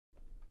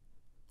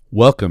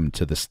Welcome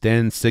to the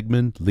Stan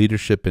Sigman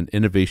Leadership and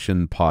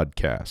Innovation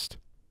Podcast.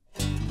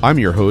 I'm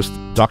your host,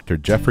 Dr.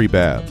 Jeffrey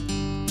Babb.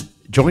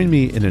 Join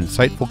me in an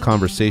insightful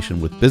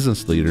conversation with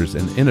business leaders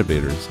and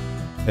innovators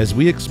as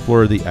we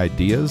explore the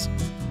ideas,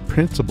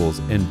 principles,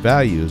 and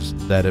values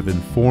that have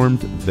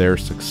informed their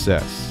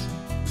success.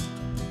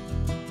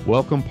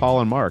 Welcome, Paul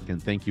and Mark,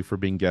 and thank you for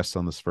being guests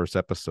on this first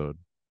episode.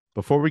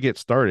 Before we get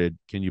started,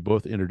 can you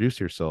both introduce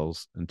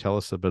yourselves and tell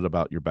us a bit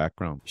about your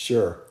background?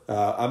 Sure.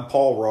 I'm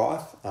Paul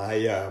Roth.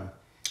 I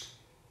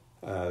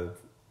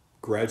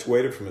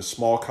graduated from a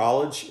small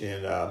college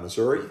in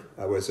Missouri.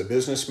 I was a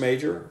business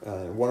major.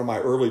 One of my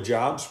early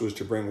jobs was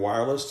to bring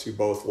wireless to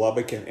both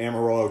Lubbock and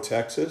Amarillo,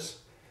 Texas.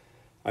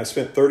 I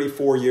spent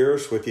 34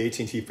 years with the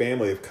AT&T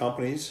family of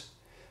companies,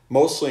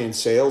 mostly in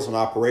sales and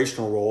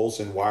operational roles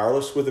in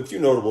wireless, with a few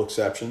notable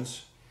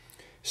exceptions.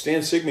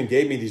 Stan Sigman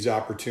gave me these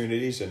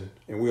opportunities, and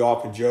we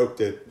often joke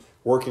that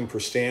working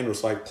for Stan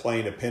was like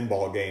playing a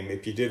pinball game.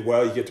 If you did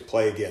well, you get to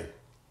play again.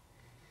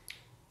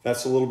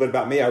 That's a little bit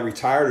about me. I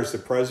retired as the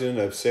president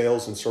of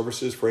sales and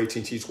services for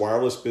AT&T's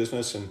wireless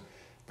business and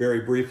very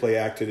briefly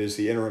acted as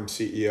the interim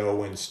CEO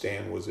when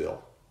Stan was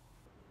ill.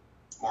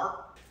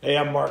 Mark? Hey,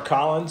 I'm Mark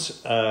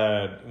Collins.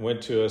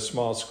 Went to a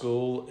small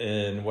school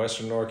in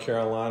Western North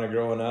Carolina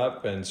growing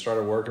up and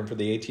started working for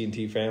the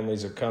AT&T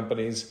families of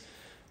companies.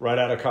 Right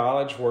out of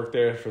college, worked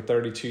there for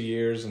 32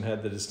 years and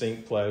had the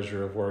distinct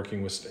pleasure of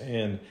working with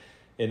Stan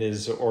in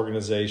his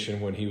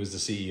organization when he was the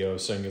CEO of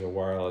Cingular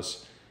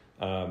Wireless.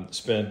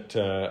 Spent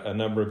a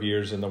number of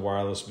years in the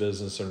wireless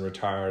business and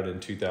retired in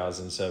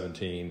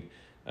 2017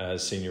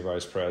 as Senior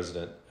Vice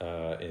President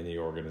in the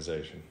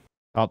organization.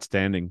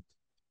 Outstanding.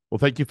 Well,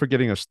 thank you for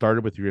getting us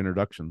started with your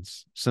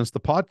introductions. Since the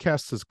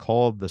podcast is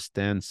called the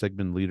Stan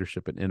Sigman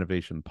Leadership and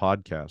Innovation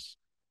Podcast,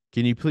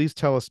 can you please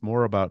tell us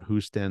more about who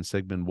Stan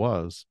Sigman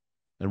was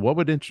and what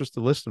would interest the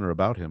listener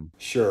about him?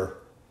 Sure.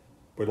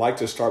 We'd like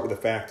to start with the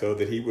fact, though,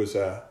 that he was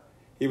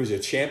a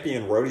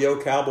champion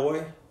rodeo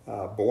cowboy,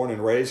 born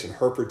and raised in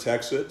Hereford,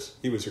 Texas.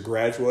 He was a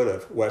graduate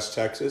of West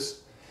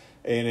Texas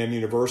A&M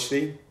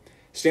University.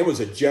 Stan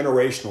was a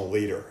generational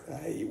leader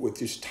with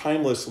these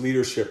timeless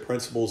leadership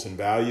principles and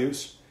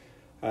values.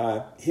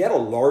 He had a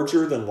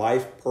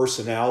larger-than-life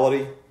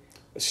personality,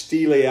 a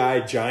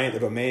steely-eyed giant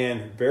of a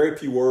man, very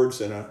few words,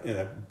 and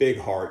a big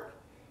heart.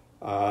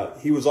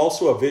 He was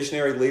also a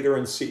visionary leader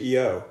and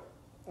CEO,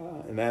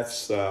 and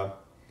that's the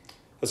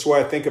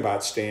way I think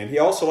about Stan. He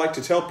also liked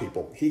to tell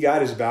people he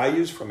got his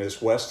values from his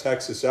West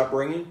Texas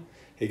upbringing.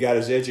 He got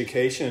his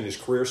education and his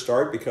career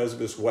start because of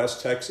his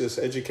West Texas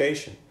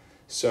education.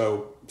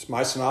 So it's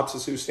my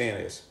synopsis who Stan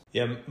is.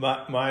 Yeah,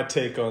 my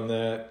take on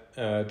that,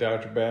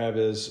 Dr. Babb,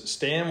 is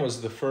Stan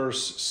was the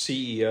first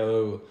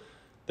CEO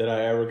that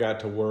I ever got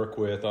to work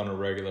with on a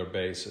regular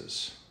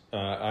basis.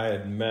 I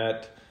had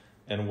met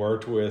and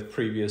worked with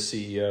previous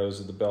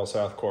CEOs of the Bell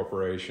South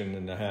Corporation,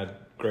 and I had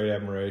great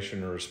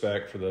admiration and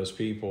respect for those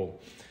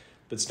people.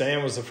 But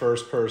Stan was the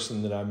first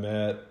person that I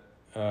met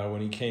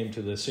when he came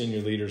to the Senior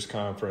Leaders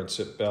Conference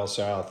at Bell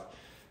South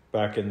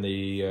back in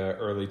the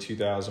early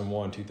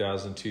 2001,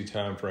 2002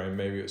 timeframe,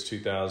 maybe it was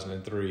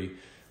 2003,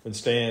 when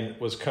Stan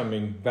was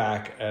coming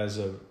back as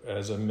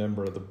a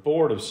member of the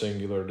board of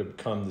Cingular to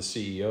become the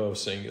CEO of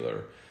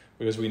Cingular,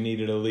 because we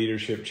needed a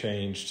leadership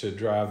change to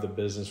drive the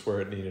business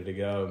where it needed to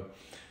go.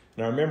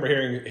 And I remember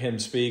hearing him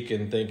speak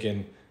and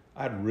thinking,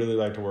 I'd really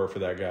like to work for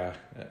that guy.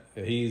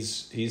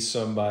 He's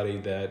somebody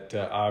that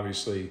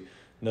obviously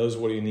knows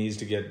what he needs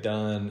to get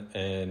done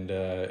and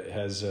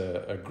has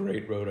a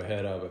great road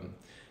ahead of him.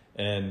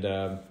 And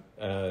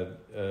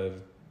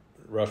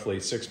roughly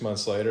 6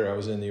 months later, I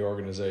was in the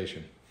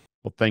organization.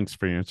 Well, thanks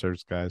for your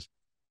answers, guys.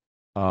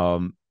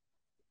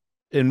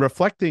 In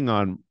reflecting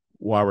on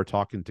why we're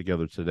talking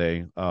together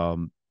today,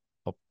 I'll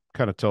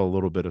kind of tell a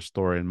little bit of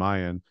story in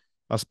my end.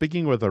 I was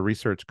speaking with a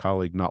research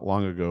colleague not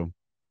long ago,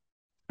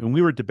 and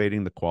we were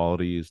debating the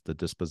qualities, the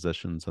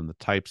dispositions, and the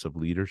types of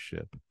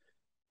leadership,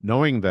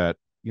 knowing that,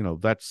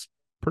 that's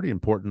pretty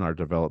important in our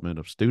development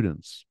of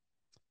students.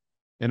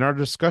 In our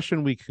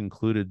discussion, we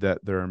concluded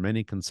that there are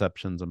many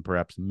conceptions and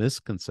perhaps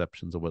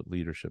misconceptions of what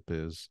leadership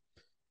is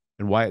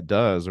and why it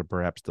does or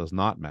perhaps does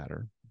not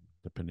matter,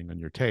 depending on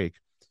your take.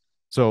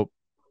 So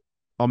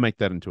I'll make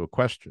that into a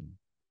question.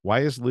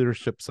 Why is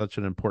leadership such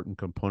an important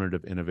component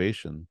of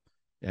innovation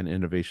and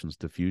innovation's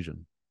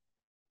diffusion?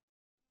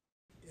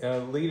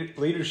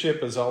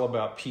 Leadership is all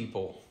about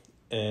people,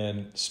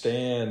 and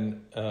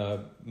Stan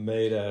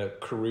made a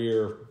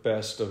career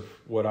best of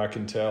what I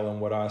can tell and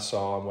what I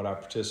saw and what I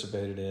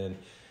participated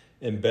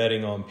in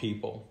betting on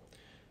people.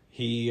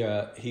 He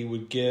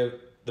would give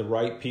the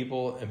right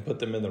people and put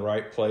them in the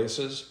right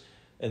places,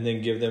 and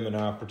then give them an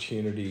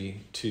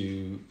opportunity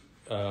to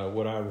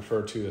what I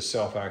refer to as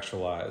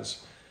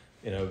self-actualize.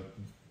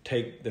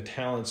 Take the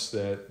talents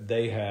that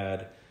they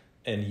had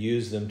and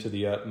use them to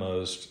the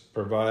utmost,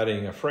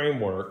 providing a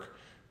framework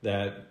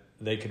that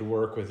they could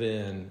work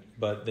within,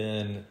 but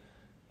then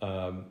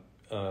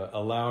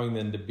allowing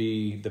them to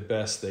be the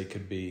best they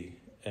could be.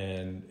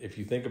 And if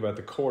you think about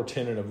the core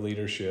tenet of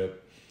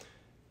leadership,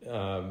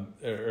 are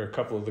a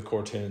couple of the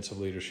core tenets of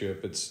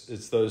leadership.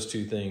 It's those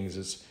two things.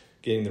 It's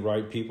getting the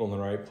right people in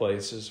the right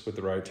places with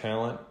the right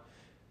talent,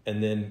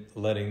 and then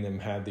letting them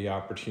have the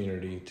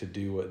opportunity to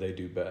do what they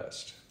do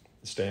best.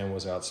 Stan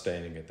was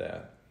outstanding at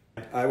that.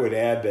 I would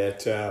add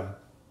that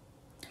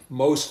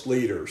most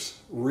leaders,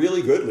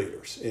 really good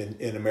leaders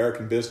in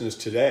American business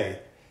today,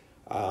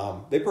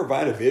 they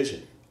provide a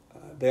vision.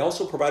 They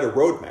also provide a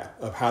roadmap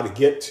of how to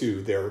get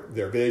to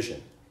their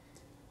vision.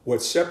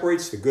 What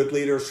separates the good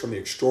leaders from the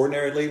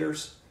extraordinary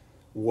leaders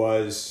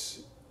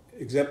was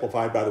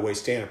exemplified by the way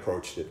Stan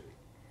approached it.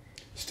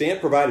 Stan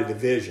provided a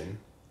vision,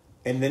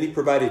 and then he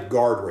provided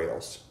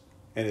guardrails.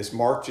 And as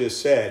Mark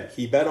just said,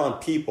 he bet on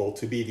people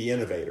to be the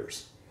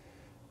innovators.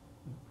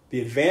 The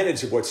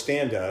advantage of what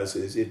Stan does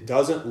is it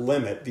doesn't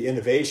limit the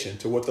innovation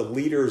to what the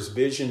leader's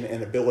vision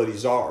and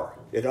abilities are.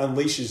 It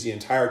unleashes the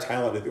entire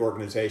talent of the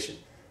organization.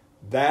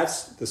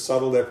 That's the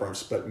subtle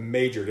difference, but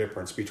major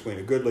difference between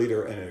a good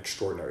leader and an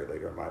extraordinary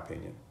leader, in my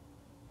opinion.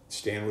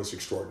 Stan was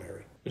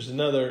extraordinary. There's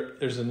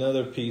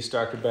another piece,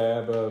 Dr.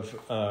 Babb, of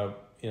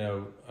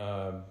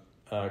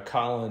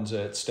Collins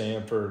at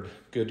Stanford,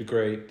 Good to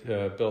Great,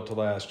 Built to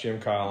Last,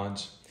 Jim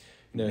Collins.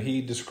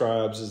 He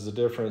describes as the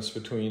difference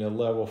between a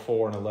level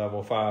 4 and a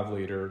level 5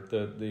 leader.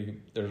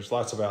 There's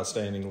lots of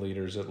outstanding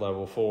leaders at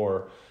level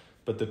 4,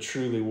 but the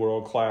truly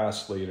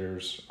world-class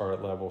leaders are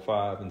at level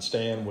 5. And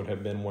Stan would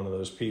have been one of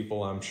those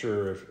people, I'm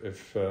sure,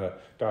 if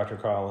Dr.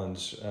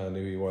 Collins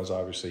knew he was.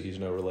 Obviously, he's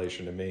no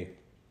relation to me.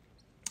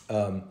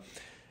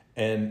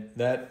 And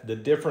that the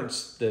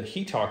difference that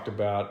he talked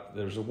about,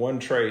 there's one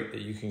trait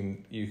that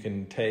you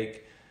can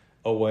take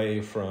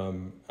away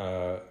from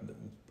a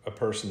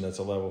person that's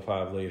a level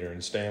 5 leader,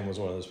 and Stan was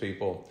one of those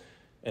people,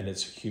 and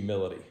it's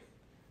humility.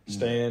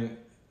 Stan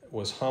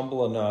was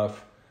humble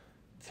enough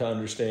to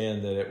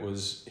understand that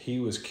he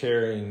was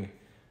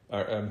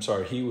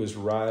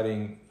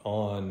riding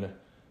on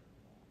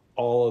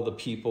all of the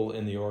people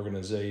in the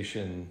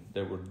organization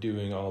that were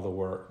doing all the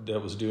work,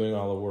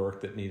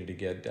 that needed to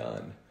get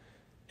done.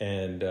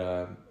 And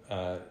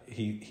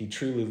he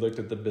truly looked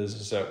at the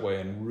business that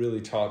way and really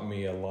taught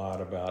me a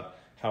lot about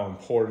how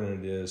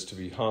important it is to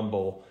be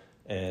humble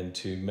and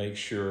to make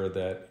sure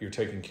that you're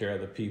taking care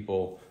of the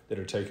people that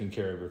are taking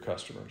care of your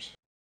customers.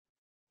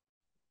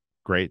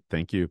 Great,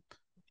 thank you.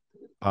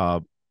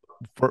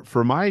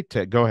 For my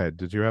go ahead.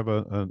 Did you have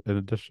an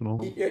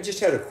additional? Yeah, I just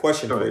had a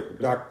question for you,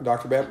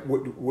 Dr. Babb.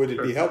 Would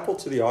it be helpful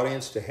to the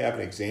audience to have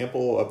an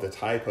example of the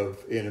type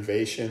of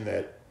innovation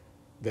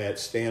that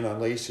Stan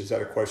unleashed? Is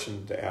that a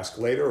question to ask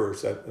later, or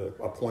is that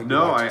a point?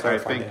 No, I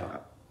think now?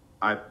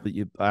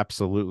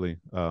 Absolutely.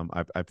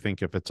 I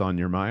think if it's on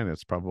your mind,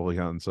 it's probably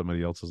on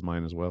somebody else's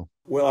mind as well.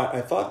 Well,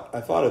 I thought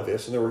of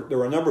this, and there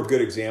were a number of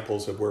good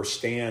examples of where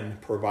Stan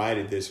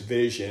provided this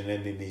vision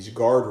and these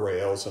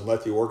guardrails and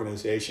let the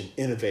organization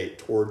innovate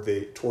toward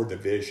the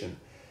vision.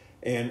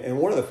 And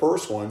one of the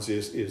first ones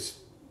is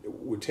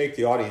would take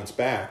the audience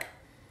back.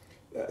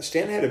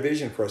 Stan had a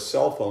vision for a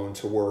cell phone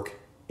to work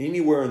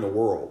anywhere in the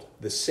world,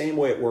 the same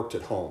way it worked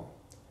at home.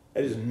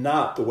 That is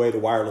not the way the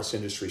wireless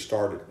industry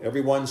started.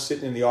 Everyone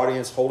sitting in the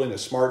audience holding a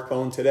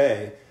smartphone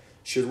today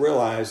should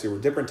realize there were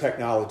different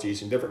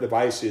technologies and different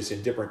devices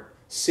in different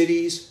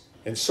cities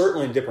and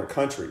certainly in different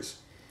countries.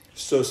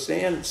 So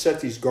Stan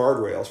set these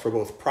guardrails for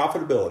both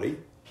profitability.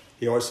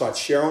 He always thought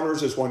share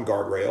owners as one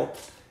guardrail,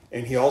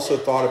 and he also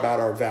thought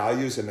about our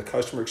values and the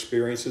customer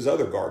experience as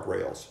other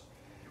guardrails.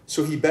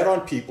 So he bet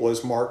on people,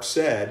 as Mark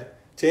said,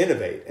 to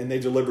innovate, and they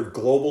delivered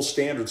global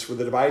standards for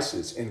the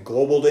devices and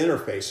global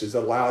interfaces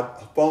that allowed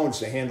phones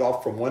to hand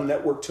off from one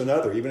network to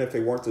another, even if they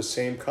weren't the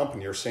same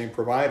company or same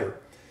provider.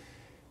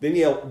 Then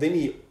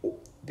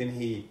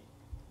he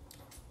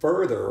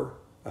further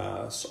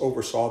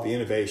oversaw the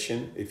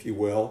innovation, if you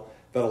will,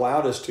 that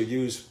allowed us to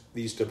use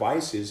these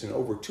devices in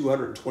over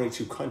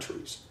 222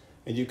 countries.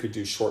 And you could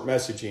do short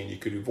messaging, you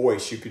could do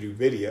voice, you could do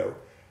video.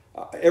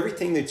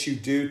 Everything that you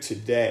do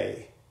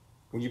today,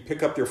 when you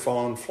pick up your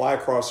phone, fly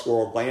across the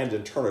world, land,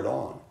 and turn it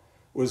on,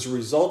 was a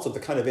result of the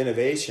kind of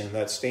innovation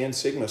that Stan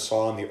Sigman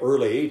saw in the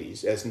early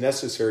 80s as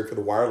necessary for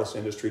the wireless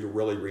industry to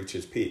really reach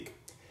its peak.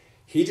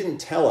 He didn't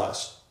tell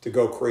us to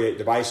go create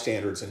device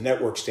standards and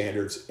network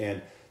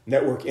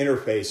network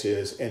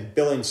interfaces and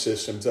billing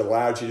systems that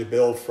allowed you to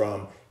build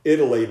from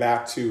Italy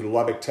back to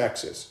Lubbock,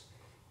 Texas.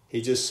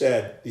 He just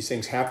said these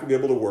things have to be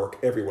able to work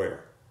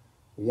everywhere.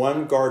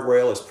 One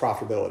guardrail is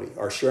profitability.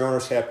 Our share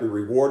owners have to be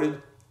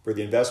rewarded for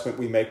the investment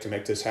we make to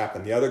make this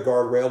happen. The other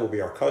guardrail will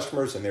be our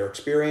customers and their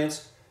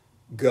experience.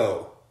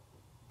 Go.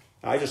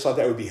 I just thought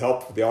that would be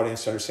helpful for the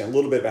audience to understand a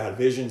little bit about how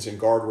visions and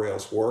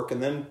guardrails work.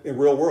 And then in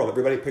real world,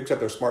 everybody picks up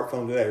their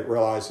smartphone today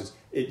realizes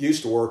it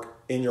used to work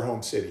in your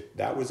home city.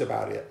 That was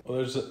about it.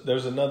 Well,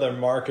 there's another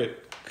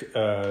market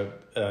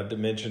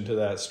dimension to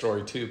that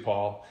story too,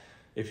 Paul.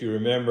 If you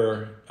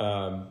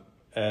remember,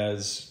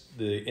 as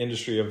the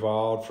industry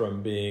evolved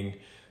from being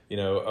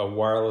a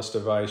wireless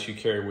device you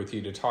carry with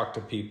you to talk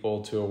to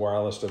people to a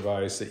wireless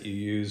device that you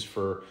use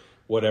for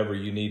whatever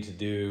you need to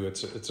do.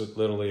 It's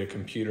literally a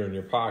computer in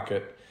your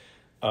pocket.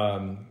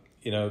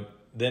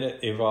 then it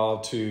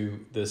evolved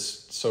to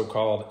this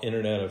so-called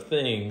Internet of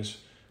Things,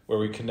 where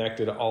we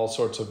connected all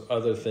sorts of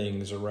other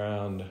things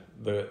around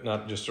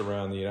not just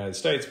around the United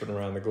States, but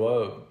around the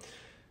globe.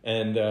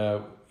 And,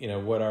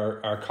 what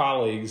our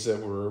colleagues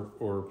that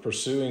were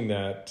pursuing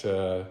that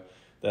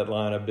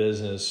line of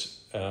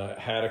business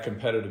had a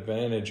competitive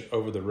advantage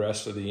over the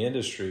rest of the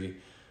industry,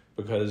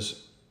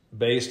 because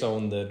based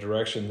on the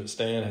direction that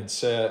Stan had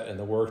set and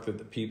the work that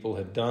the people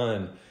had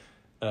done,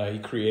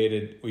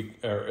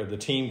 the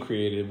team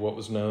created what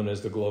was known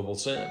as the Global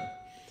SIM.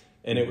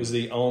 And it was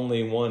the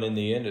only one in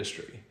the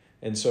industry.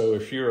 And so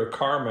if you're a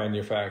car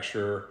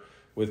manufacturer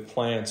with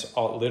plants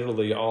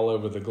literally all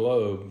over the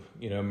globe,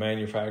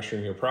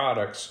 manufacturing your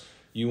products,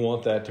 you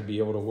want that to be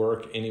able to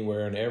work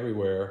anywhere and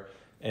everywhere.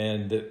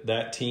 And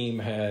that team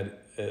had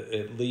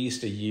at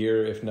least a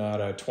year, if not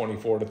a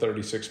 24 to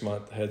 36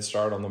 month head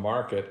start on the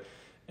market.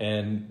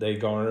 And they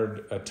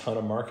garnered a ton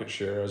of market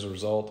share as a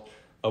result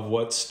of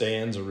what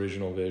Stan's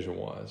original vision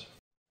was.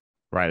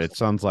 Right. It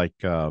sounds like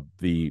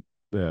and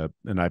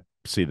I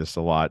see this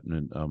a lot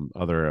in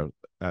other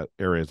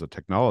areas of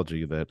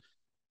technology, that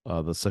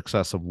the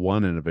success of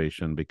one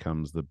innovation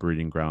becomes the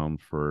breeding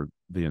ground for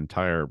the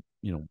entire,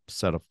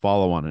 set of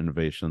follow-on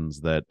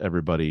innovations that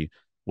everybody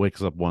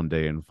wakes up one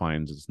day and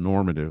finds is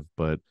normative.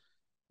 But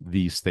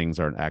these things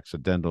aren't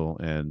accidental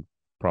and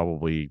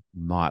probably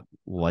not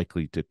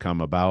likely to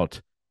come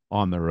about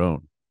on their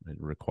own. It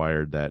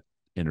required that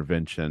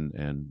intervention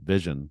and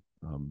vision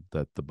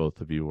that the both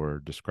of you were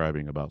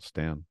describing about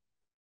Stan.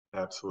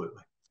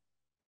 Absolutely.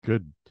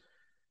 Good.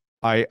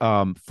 I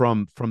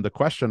from the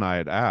question I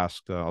had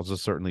asked, I'll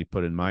just certainly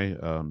put in my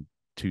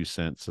 2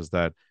 cents, is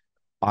that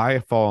I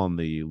fall in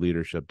the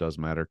leadership does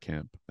matter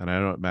camp, and I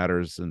know it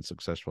matters in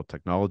successful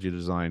technology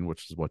design,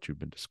 which is what you've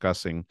been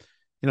discussing,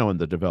 in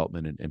the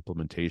development and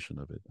implementation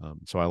of it.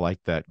 So I like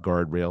that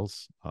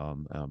guardrails,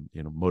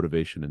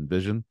 motivation and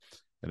vision,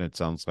 and it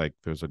sounds like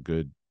there's a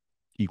good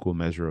equal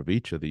measure of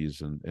each of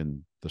these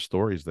in the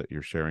stories that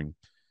you're sharing.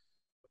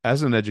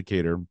 As an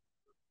educator,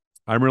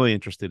 I'm really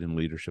interested in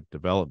leadership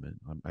development.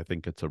 I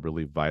think it's a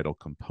really vital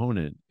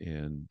component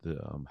in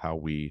how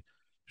we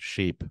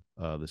shape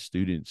the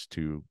students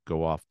to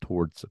go off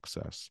towards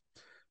success.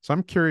 So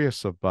I'm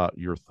curious about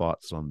your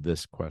thoughts on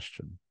this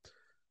question.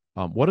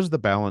 What is the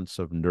balance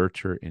of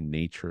nurture and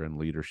nature in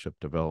leadership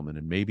development?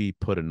 And maybe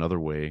put another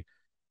way,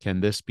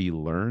 can this be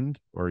learned,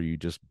 or are you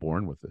just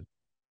born with it?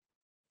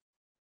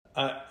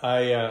 I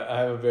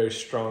have a very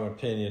strong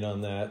opinion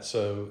on that.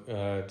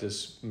 So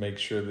just make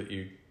sure that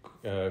you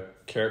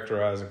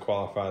characterize and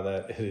qualify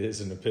that it is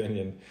an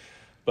opinion.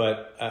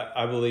 But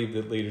I believe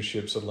that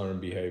leadership's a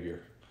learned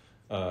behavior.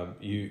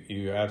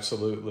 You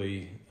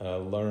absolutely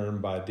learn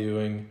by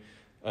doing.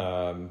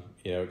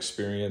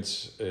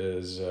 Experience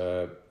is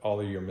all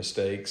of your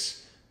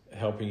mistakes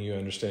helping you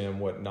understand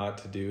what not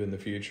to do in the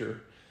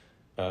future.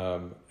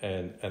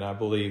 And I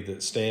believe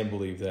that Stan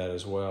believed that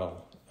as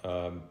well.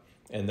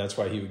 And that's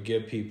why he would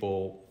give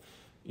people,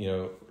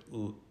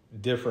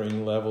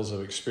 differing levels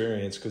of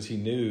experience, because he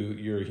knew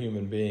you're a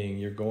human being,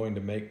 you're going to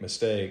make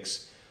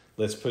mistakes.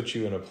 Let's put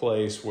you in a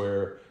place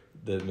where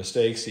the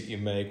mistakes that you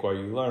make while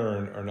you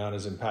learn are not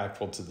as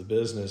impactful to the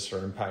business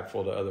or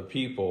impactful to other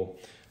people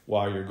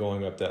while you're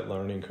going up that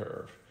learning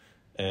curve.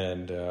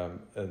 And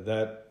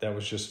that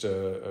was just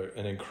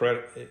an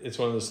incredible, it's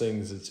one of those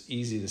things that's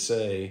easy to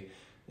say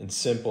and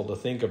simple to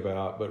think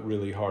about, but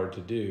really hard to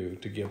do,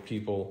 to give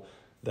people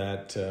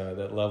that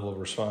level of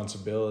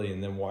responsibility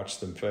and then watch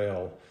them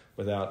fail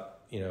without,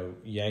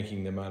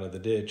 yanking them out of the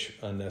ditch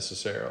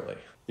unnecessarily.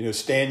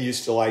 Stan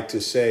used to like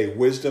to say,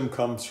 wisdom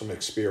comes from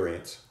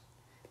experience.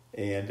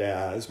 And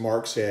as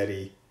Mark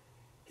said,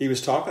 he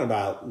was talking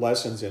about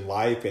lessons in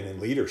life and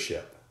in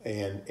leadership.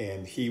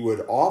 And he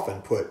would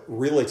often put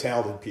really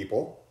talented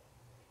people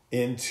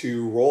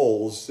into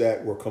roles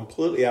that were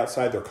completely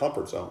outside their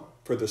comfort zone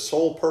for the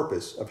sole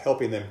purpose of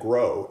helping them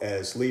grow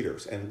as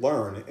leaders and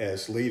learn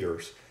as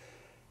leaders.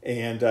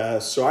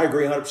 And so I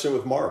agree 100%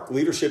 with Mark.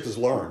 Leadership is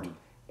learned.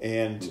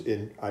 And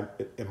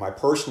in my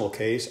personal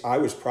case, I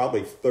was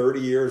probably 30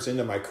 years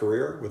into my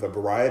career with a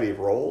variety of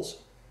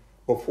roles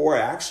before I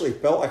actually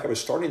felt like I was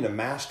starting to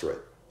master it.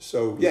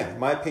 So yeah, in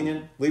my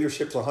opinion,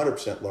 leadership's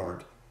 100%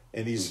 learned.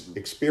 And these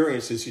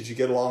experiences that you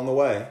get along the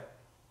way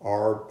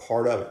are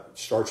part of it. It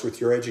starts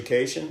with your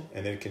education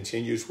and then it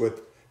continues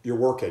with your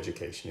work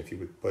education, if you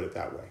would put it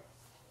that way.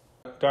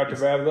 Dr.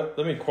 Babb,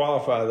 let me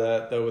qualify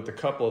that, though, with a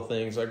couple of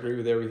things. I agree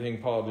with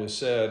everything Paul just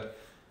said.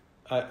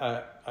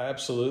 I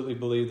absolutely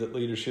believe that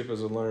leadership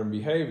is a learned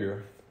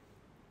behavior.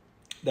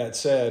 That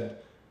said,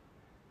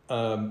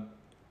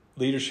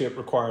 leadership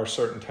requires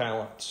certain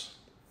talents,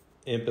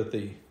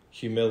 empathy,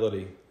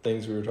 humility,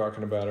 things we were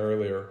talking about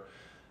earlier,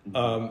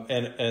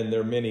 and there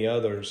are many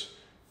others.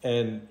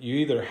 And you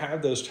either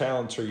have those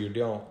talents or you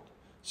don't.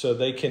 So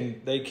they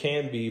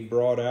can be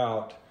brought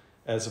out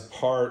as a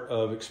part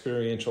of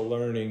experiential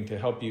learning to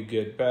help you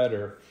get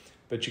better.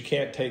 But you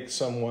can't take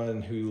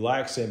someone who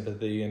lacks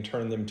empathy and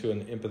turn them to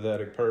an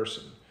empathetic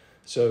person.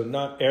 So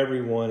not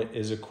everyone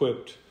is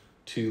equipped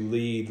to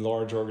lead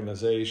large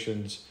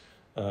organizations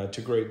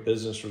to great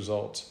business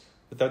results.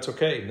 But that's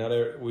okay.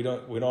 We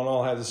don't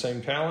all have the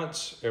same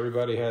talents.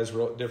 Everybody has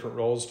different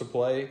roles to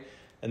play,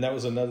 and that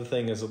was another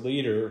thing as a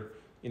leader,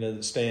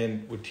 that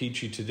Stan would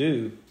teach you to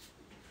do,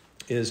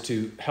 is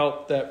to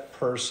help that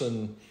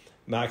person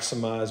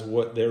maximize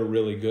what they're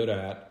really good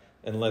at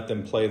and let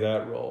them play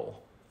that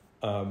role.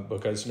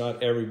 Because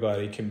not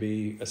everybody can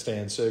be a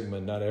Stan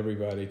Sigman, not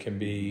everybody can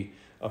be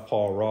a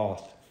Paul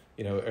Roth.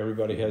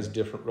 Everybody has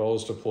different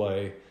roles to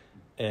play,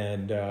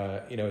 and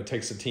it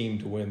takes a team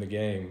to win the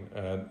game.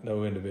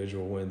 No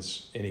individual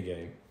wins any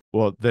game.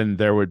 Well, then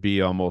there would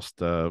be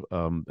almost,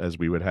 as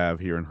we would have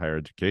here in higher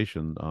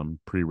education,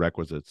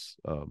 prerequisites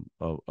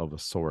of a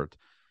sort.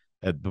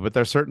 But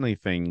there's certainly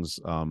things,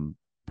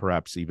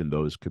 perhaps even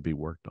those could be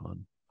worked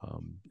on.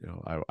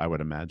 I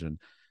would imagine.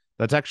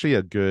 That's actually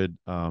a good,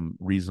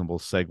 reasonable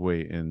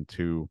segue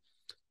into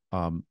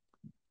kind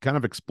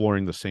of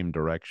exploring the same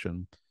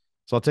direction.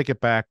 So I'll take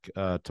it back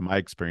to my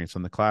experience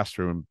in the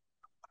classroom.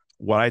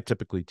 What I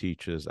typically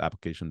teach is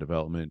application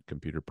development,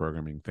 computer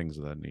programming, things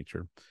of that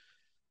nature.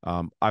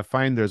 I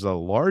find there's a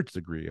large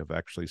degree of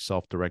actually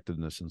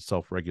self-directedness and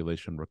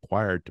self-regulation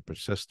required to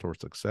persist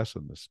towards success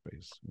in this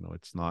space.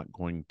 It's not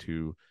going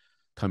to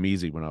come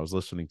easy. When I was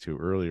listening to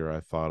earlier, I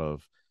thought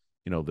of,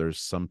 there's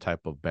some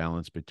type of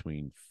balance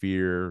between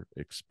fear,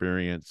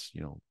 experience,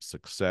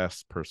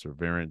 success,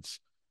 perseverance.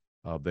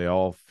 They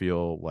all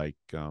feel like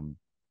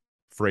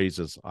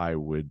phrases I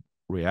would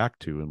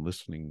react to in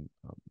listening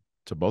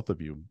to both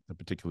of you, and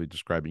particularly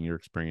describing your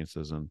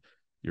experiences and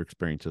your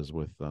experiences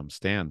with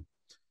Stan.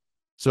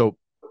 So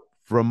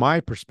from my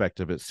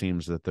perspective, it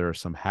seems that there are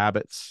some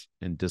habits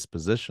and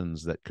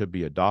dispositions that could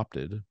be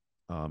adopted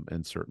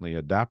and certainly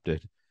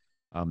adapted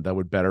that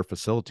would better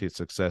facilitate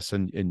success.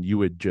 And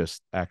you had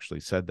just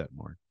actually said that,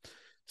 Mark.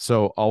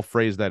 So I'll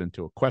phrase that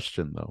into a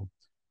question, though.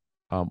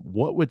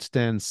 What would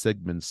Stan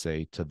Sigman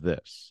say to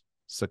this?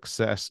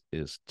 Success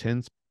is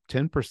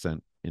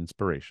 10%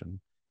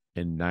 inspiration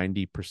and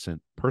 90%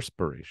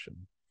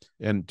 perspiration.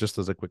 And just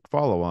as a quick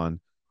follow-on,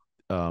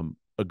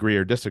 agree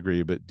or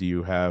disagree, but do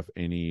you have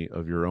any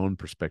of your own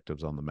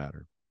perspectives on the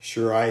matter?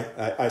 Sure.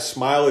 I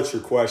smile at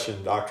your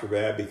question, Dr.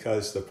 Babb,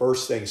 because the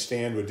first thing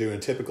Stan would do in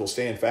typical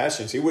Stan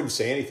fashion is he wouldn't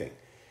say anything.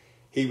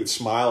 He would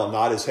smile and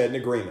nod his head in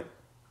agreement.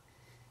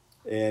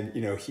 And,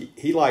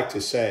 he liked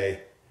to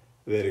say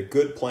that a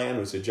good plan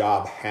was a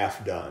job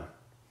half done.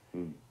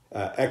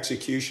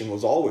 Execution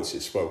was always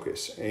his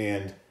focus,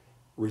 and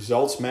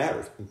results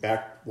mattered. In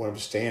fact, one of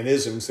the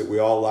Stanisms that we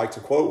all like to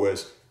quote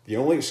was, the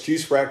only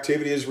excuse for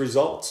activity is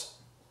results.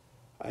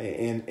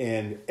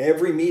 And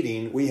every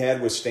meeting we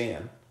had with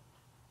Stan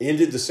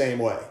ended the same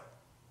way.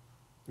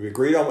 We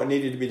agreed on what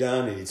needed to be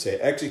done, and he'd say,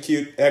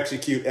 execute,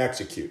 execute,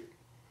 execute.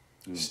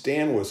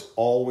 Stan was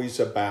always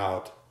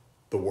about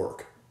the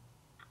work.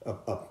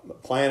 A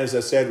plan, as I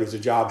said, was a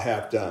job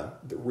half done.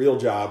 The real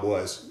job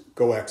was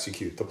go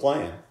execute the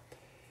plan.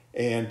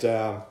 And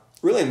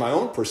really, in my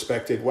own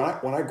perspective,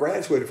 when I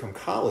graduated from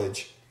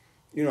college,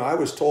 I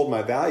was told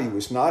my value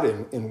was not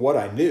in what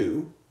I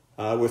knew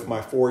with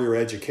my 4-year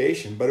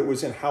education, but it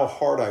was in how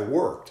hard I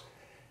worked.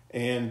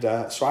 And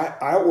so I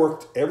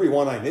outworked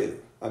everyone I knew.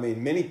 I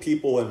mean, many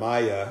people in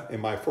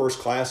my first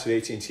class at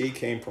AT&T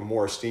came from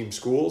more esteemed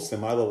schools than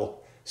my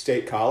little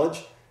state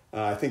college.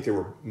 I think they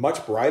were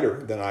much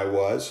brighter than I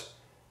was.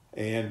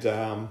 And,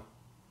 and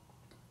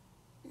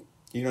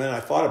I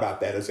thought about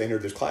that as I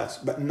entered this class.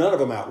 But none of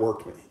them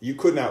outworked me. You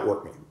couldn't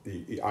outwork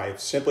me. I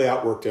simply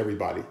outworked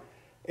everybody.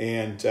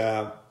 And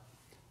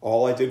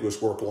all I did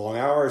was work long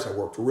hours. I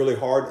worked really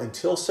hard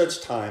until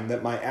such time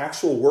that my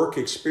actual work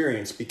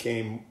experience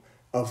became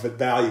of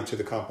value to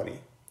the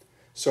company.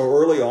 So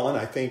early on,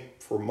 I think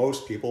for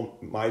most people,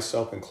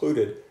 myself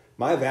included,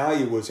 my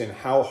value was in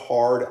how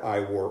hard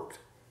I worked.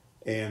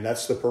 And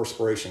that's the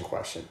perspiration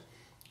question.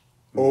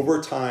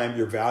 Over time,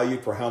 you're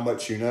valued for how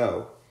much you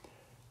know.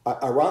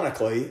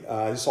 Ironically,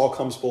 this all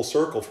comes full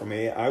circle for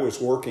me. I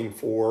was working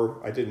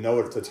I didn't know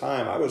it at the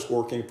time, I was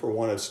working for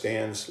one of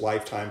Stan's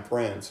lifetime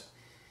friends.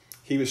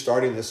 He was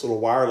starting this little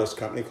wireless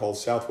company called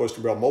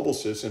Southwestern Bell Mobile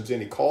Systems,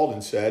 and he called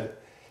and said,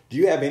 do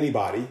you have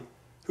anybody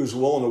who's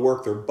willing to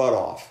work their butt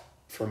off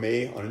for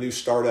me on a new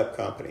startup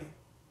company?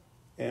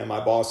 And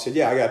my boss said,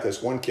 yeah, I got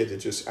this one kid that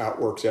just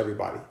outworks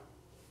everybody.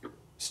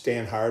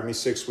 Stan hired me.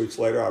 6 weeks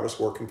later, I was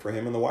working for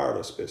him in the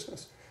wireless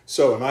business.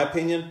 So in my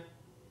opinion,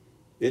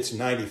 it's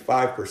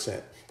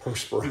 95%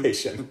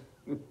 perspiration.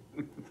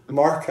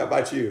 Mark, how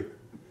about you?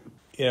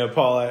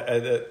 Paul,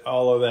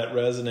 all of that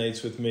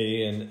resonates with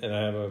me, and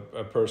I have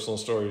a personal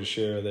story to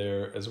share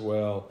there as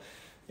well.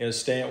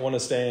 One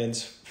of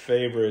Stan's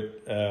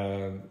favorite,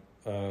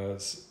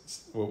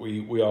 what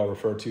we all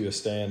refer to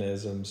as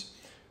Stanisms,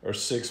 are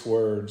 6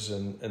 words,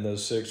 and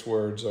those 6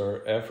 words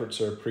are: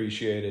 efforts are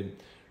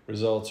appreciated,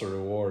 results are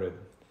rewarded.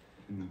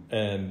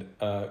 And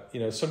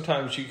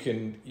sometimes you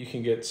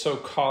can get so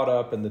caught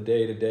up in the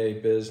day-to-day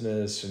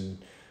business and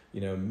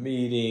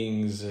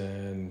meetings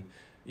and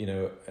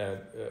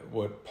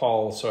what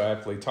Paul so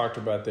aptly talked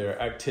about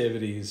there,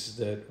 activities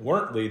that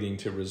weren't leading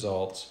to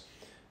results,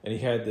 And he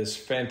had this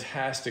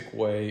fantastic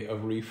way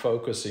of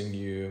refocusing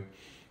you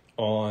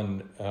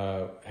on,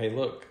 hey,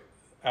 look,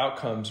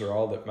 outcomes are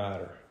all that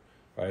matter,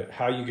 right?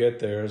 How you get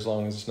there, as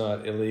long as it's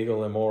not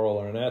illegal, immoral,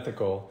 or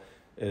unethical,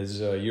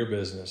 is your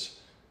business.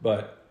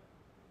 But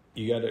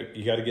you got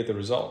to get the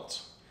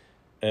results.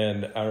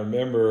 And I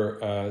remember,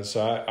 I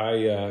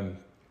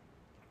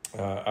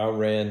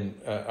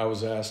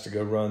was asked to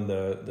go run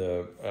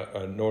the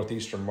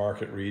northeastern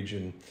market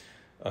region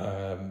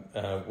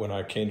when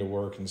I came to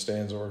work in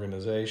Stan's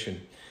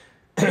organization.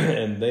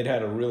 And they'd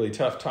had a really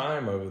tough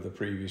time over the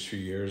previous few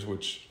years,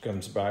 which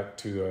comes back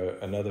to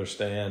another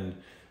Stan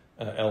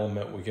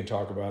element we can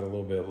talk about a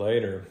little bit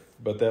later.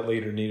 But that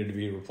leader needed to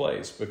be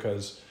replaced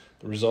because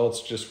the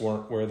results just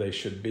weren't where they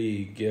should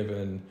be,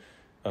 given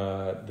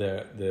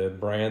the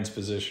brand's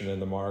position in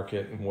the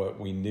market and what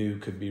we knew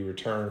could be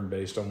returned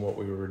based on what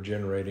we were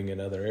generating in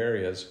other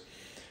areas.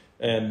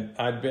 And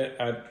I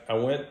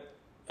went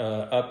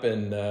up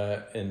in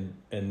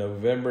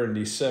November and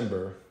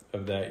December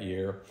of that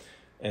year.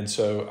 And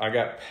so I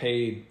got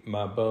paid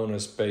my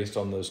bonus based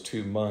on those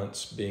 2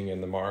 months being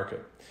in the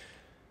market.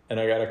 And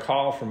I got a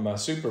call from my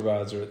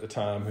supervisor at the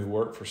time who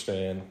worked for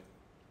Stan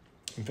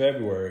in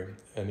February.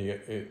 And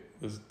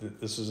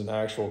this is an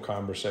actual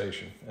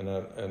conversation. And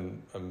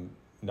I'm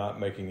not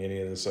making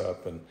any of this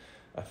up. And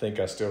I think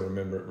I still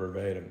remember it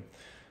verbatim.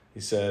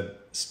 He said,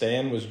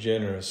 "Stan was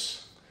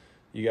generous.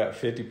 You got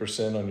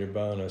 50% on your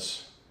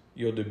bonus.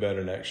 You'll do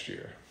better next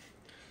year."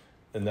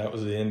 And that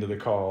was the end of the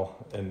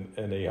call.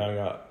 And he hung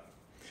up.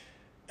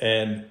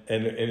 And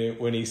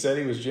when he said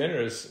he was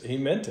generous, he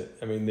meant it.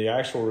 I mean, the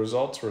actual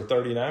results were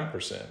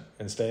 39%.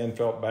 And Stan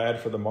felt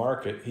bad for the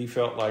market. He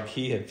felt like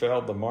he had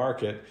failed the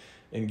market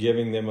in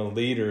giving them a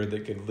leader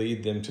that could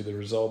lead them to the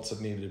results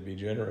that needed to be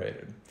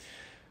generated.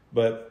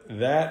 But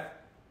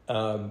that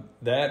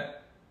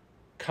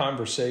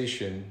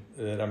conversation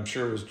that I'm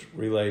sure was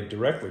relayed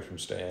directly from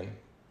Stan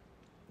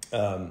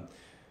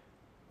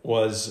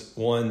was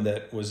one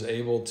that was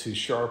able to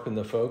sharpen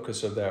the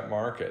focus of that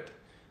market.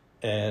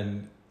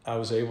 And I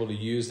was able to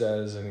use that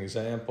as an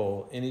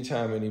example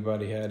anytime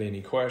anybody had any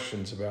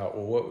questions about,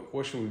 well,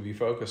 what should we be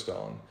focused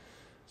on?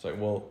 It's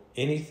like, well,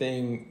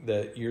 anything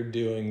that you're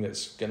doing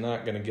that's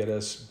not going to get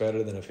us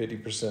better than a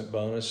 50%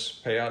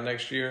 bonus payout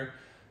next year,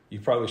 you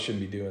probably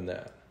shouldn't be doing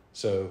that.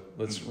 So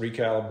let's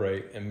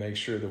recalibrate and make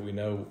sure that we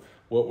know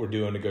what we're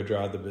doing to go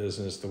drive the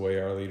business the way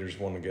our leaders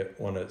want it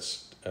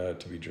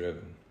to be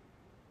driven.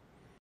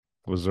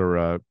 Was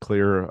there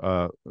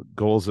clear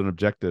goals and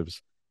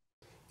objectives?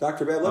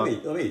 Dr. Babb,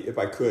 let me, if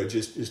I could,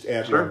 just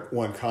add Sure.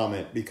 one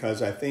comment,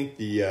 because I think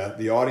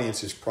the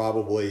audience has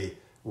probably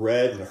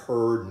read and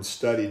heard and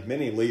studied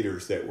many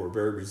leaders that were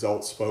very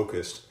results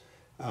focused.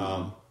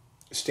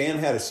 Stan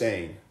had a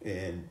saying,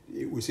 and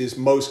it was his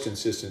most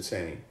consistent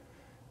saying: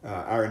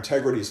 "Our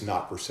integrity is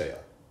not for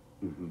sale."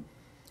 Mm-hmm.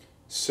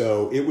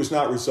 So it was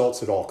not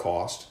results at all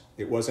cost.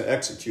 It wasn't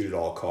execute at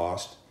all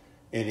cost.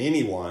 And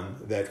anyone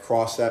that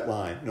crossed that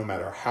line, no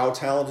matter how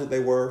talented they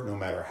were, no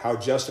matter how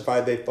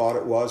justified they thought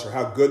it was, or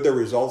how good their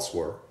results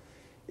were,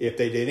 if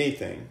they did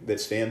anything that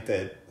Stan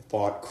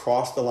thought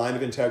crossed the line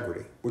of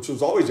integrity, which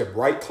was always a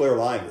bright, clear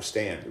line with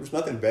Stan, there was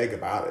nothing vague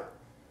about it,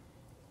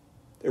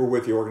 they were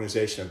with the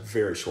organization a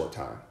very short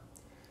time.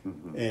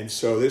 Mm-hmm. And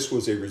so this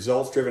was a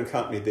results-driven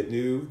company that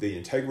knew the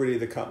integrity of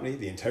the company,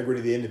 the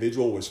integrity of the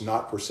individual was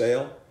not for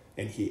sale,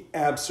 and he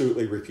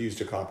absolutely refused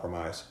to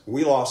compromise.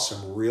 We lost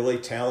some really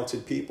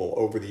talented people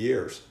over the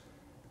years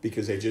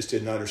because they just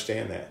didn't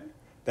understand that.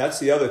 That's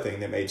the other thing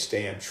that made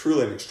Stan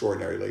truly an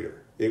extraordinary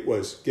leader. It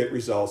was get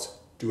results,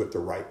 do it the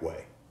right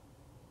way.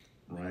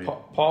 Right.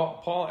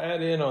 Paul,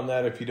 add in on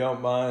that, if you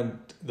don't mind,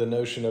 the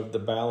notion of the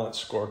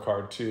balance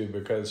scorecard too,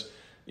 because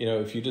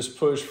if you just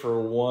push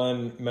for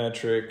one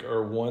metric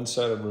or one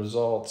set of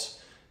results,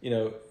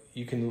 you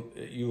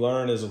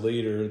learn as a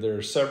leader there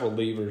are several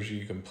levers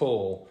you can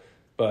pull.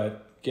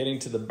 But getting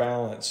to the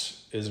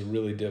balance is a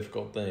really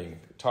difficult thing.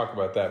 Talk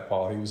about that,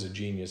 Paul. He was a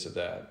genius at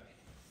that.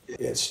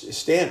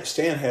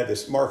 Stan had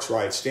this, Mark's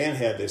right, Stan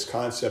had this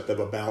concept of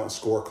a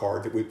balanced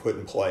scorecard that we put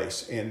in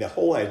place. And the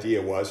whole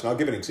idea was, and I'll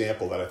give an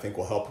example that I think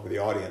will help with the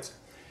audience,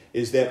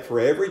 is that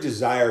for every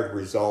desired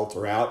result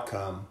or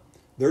outcome,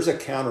 there's a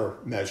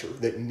countermeasure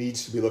that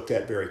needs to be looked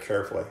at very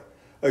carefully.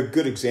 A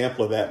good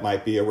example of that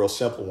might be a real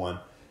simple one.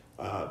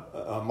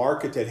 A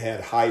market that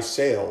had high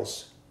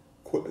sales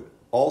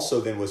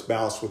also then was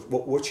balanced with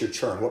what's your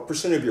churn? What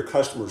percent of your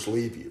customers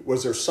leave you?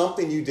 Was there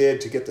something you did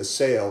to get the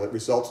sale that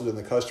resulted in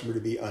the customer to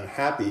be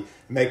unhappy and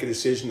make a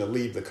decision to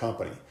leave the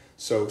company?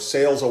 So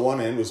sales on one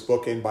end was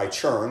bookended by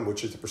churn,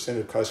 which is the percent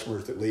of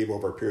customers that leave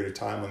over a period of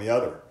time on the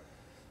other.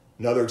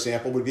 Another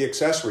example would be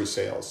accessory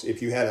sales.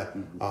 If you had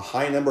a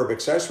high number of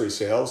accessory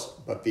sales,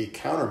 but the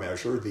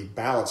countermeasure, the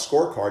balanced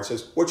scorecard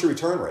says, what's your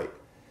return rate?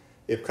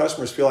 If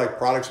customers feel like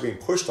products are being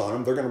pushed on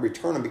them, they're going to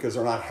return them because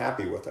they're not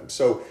happy with them.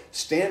 So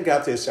Stan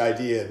got this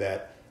idea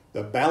that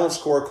the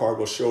balanced scorecard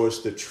will show us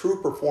the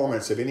true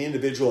performance of any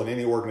individual in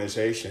any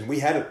organization. We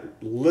had it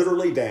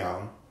literally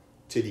down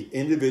to the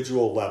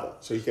individual level.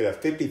 So you could have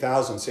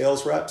 50,000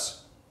 sales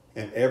reps,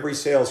 and every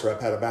sales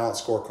rep had a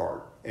balanced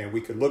scorecard, and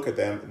we could look at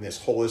them in this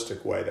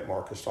holistic way that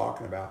Mark is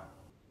talking about.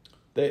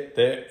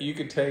 You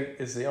could take,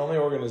 it's the only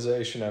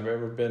organization I've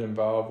ever been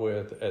involved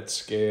with at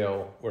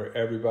scale where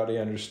everybody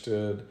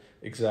understood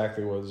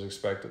exactly what was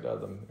expected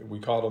of them. We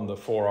called them the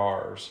 4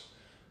 R's.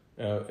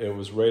 It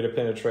was rate of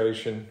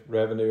penetration,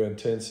 revenue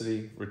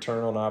intensity,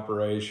 return on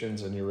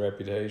operations, and your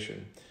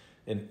reputation.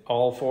 And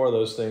all 4 of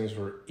those things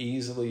were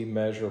easily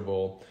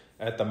measurable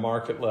at the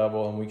market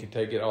level, and we could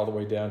take it all the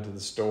way down to the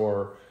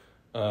store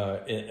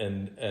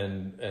and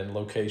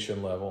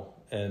location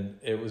level. And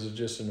it was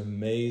just an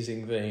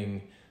amazing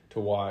thing to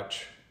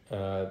watch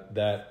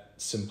that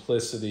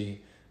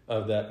simplicity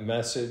of that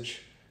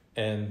message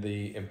and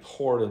the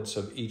importance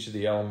of each of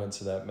the elements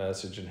of that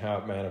message and how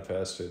it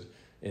manifested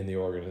in the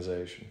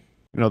organization.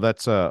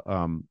 That's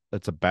a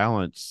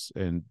balance,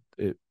 and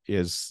it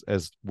is,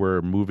 as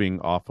we're moving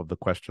off of the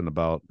question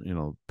about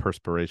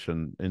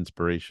perspiration,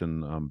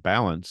 inspiration,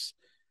 balance.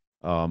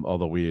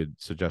 Although we had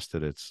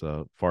suggested it's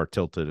far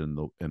tilted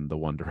in the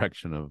one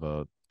direction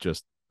of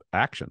just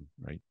action,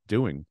 right?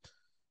 Doing.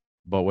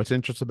 But what's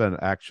interesting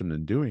about action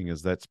and doing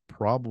is that's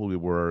probably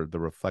where the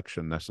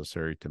reflection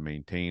necessary to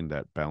maintain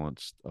that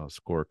balanced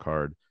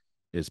scorecard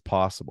is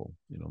possible.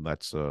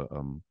 That's a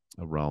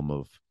realm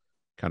of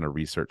kind of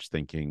research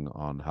thinking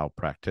on how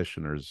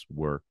practitioners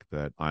work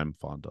that I'm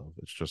fond of.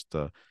 It's just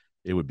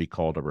it would be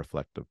called a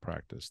reflective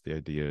practice. The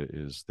idea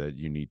is that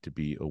you need to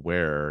be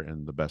aware,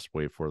 and the best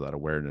way for that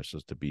awareness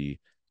is to be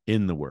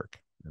in the work.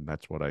 And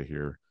that's what I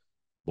hear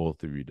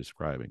both of you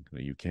describing.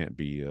 You can't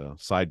be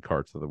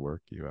sidecar to the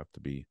work. You have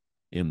to be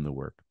in the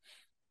work.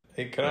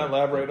 Hey, can I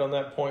elaborate on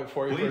that point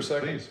for you for a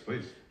second?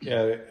 Please.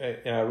 Yeah,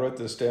 I wrote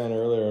this down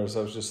earlier as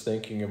I was just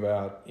thinking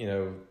about,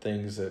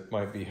 things that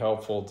might be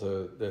helpful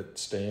that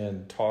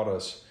Stan taught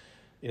us.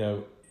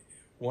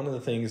 One of the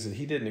things that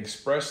he didn't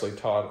expressly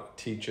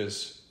teach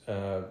us,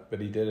 but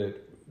he did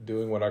it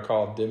doing what I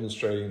call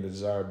demonstrating the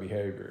desired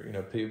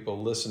behavior.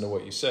 People listen to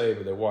what you say,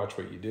 but they watch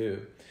what you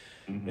do.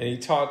 Mm-hmm. And he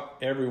taught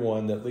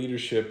everyone that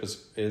leadership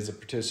is a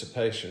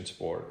participation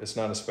sport. It's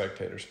not a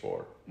spectator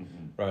sport,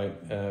 right?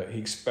 He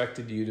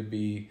expected you to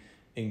be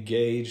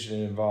engaged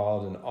and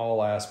involved in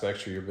all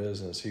aspects of your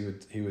business.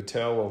 He would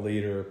tell a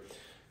leader,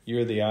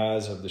 you're the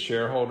eyes of the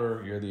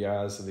shareholder, you're the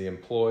eyes of the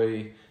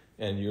employee,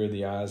 and you're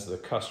the eyes of the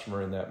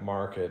customer in that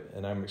market.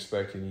 And I'm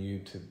expecting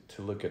you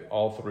to look at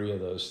all 3 of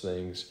those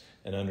things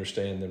and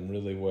understand them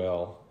really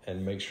well,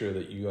 and make sure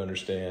that you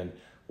understand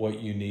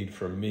what you need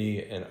from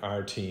me and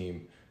our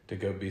team to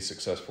go be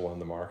successful in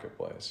the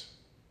marketplace.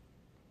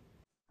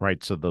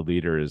 Right. So the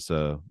leader is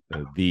the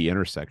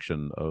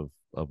intersection of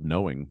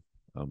knowing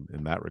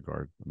in that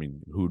regard. I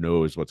mean, who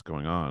knows what's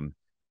going on?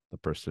 The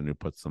person who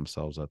puts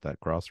themselves at that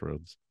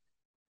crossroads.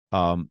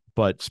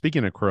 But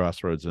speaking of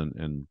crossroads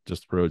and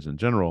just roads in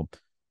general,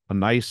 a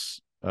nice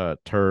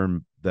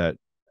term that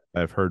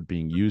I've heard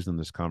being used in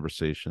this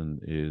conversation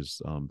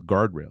is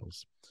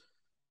guardrails.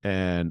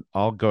 And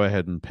I'll go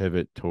ahead and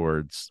pivot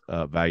towards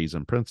values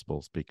and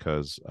principles,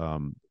 because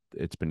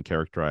it's been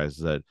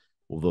characterized that,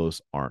 well,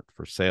 those aren't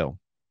for sale.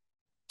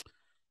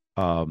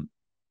 Along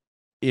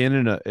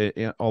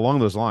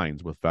those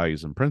lines with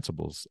values and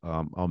principles,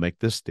 I'll make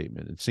this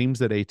statement. It seems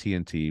that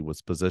AT&T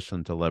was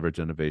positioned to leverage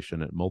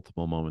innovation at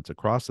multiple moments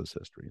across its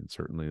history, and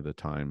certainly the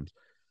times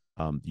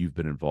you've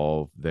been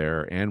involved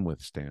there and with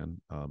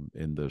Stan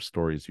in the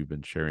stories you've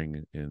been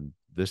sharing in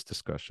this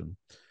discussion.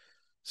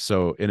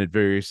 So, and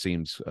it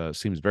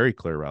seems very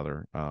clear,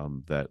 rather,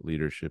 that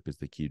leadership is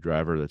the key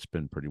driver. That's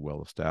been pretty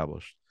well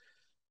established.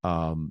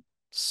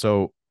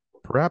 So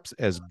perhaps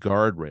as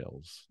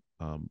guardrails,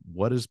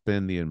 what has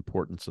been the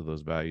importance of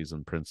those values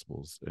and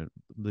principles? And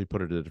let me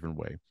put it a different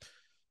way.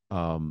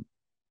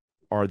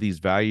 Are these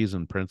values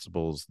and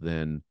principles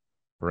then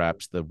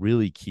perhaps the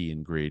really key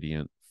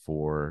ingredient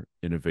for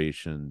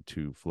innovation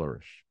to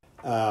flourish?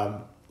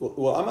 Well,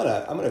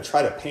 I'm gonna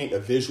try to paint a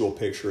visual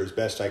picture as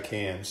best I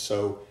can.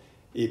 So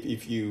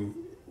if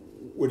you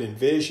would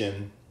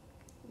envision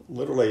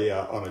literally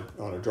on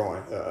a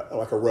drawing,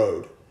 like a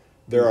road,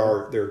 there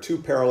are 2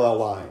 parallel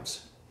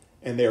lines,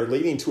 and they are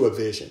leading to a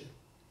vision.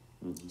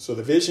 So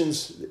the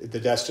vision's the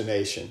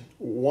destination.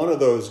 One of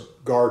those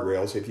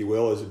guardrails, if you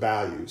will, is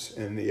values,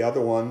 and the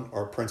other one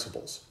are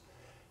principles.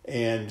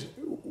 And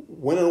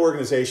when an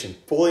organization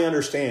fully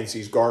understands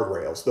these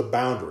guardrails, the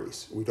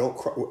boundaries,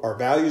 our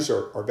values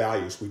are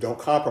values. We don't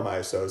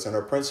compromise those, and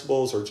our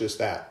principles are just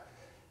that.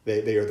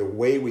 They are the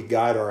way we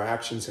guide our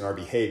actions and our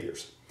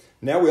behaviors.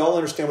 Now we all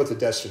understand what the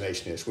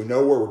destination is. We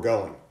know where we're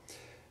going.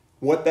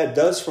 What that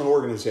does for an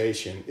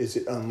organization is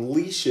it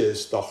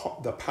unleashes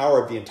the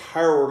power of the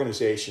entire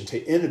organization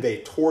to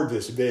innovate toward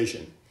this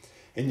vision.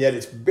 And yet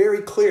it's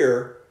very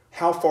clear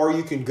how far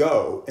you can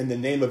go in the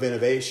name of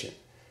innovation.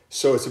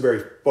 So it's a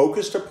very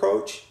focused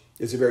approach,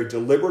 it's a very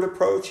deliberate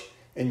approach,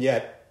 and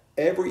yet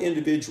every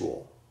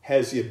individual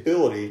has the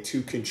ability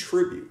to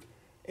contribute.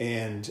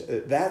 And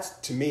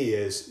that, to me,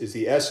 is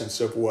the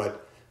essence of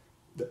what,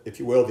 if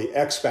you will, the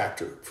X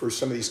factor for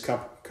some of these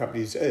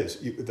companies is.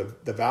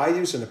 The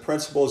values and the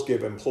principles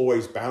give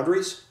employees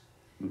boundaries.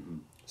 Mm-hmm.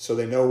 so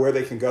they know where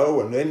they can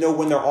go and they know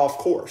when they're off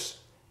course.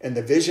 And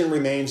the vision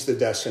remains the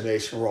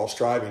destination we're all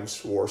striving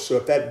for. So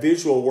if that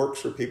visual works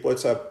for people,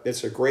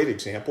 it's a great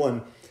example.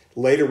 And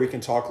later we can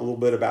talk a little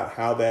bit about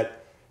how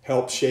that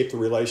helped shape the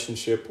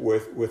relationship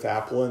with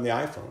Apple and the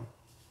iPhone.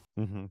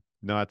 Mm-hmm.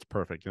 No, that's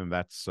perfect. And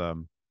that's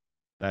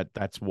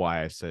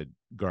why I said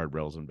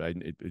guardrails.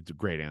 And it's a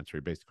great answer.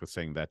 You're basically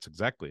saying that's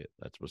exactly it.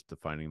 That's what's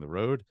defining the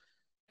road.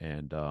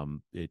 And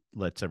it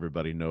lets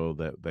everybody know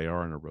that they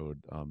are on a road.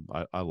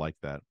 I like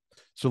that.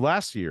 So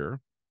last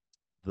year,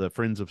 the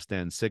Friends of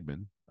Stan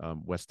Sigman,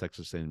 West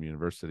Texas A&M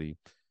University,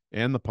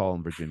 and the Paul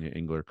and Virginia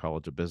Engler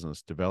College of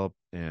Business developed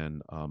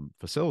and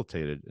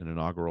facilitated an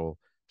inaugural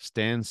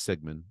Stan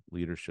Sigman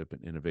Leadership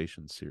and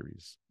Innovation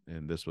Series.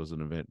 And this was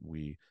an event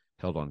we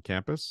held on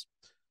campus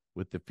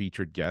with the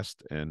featured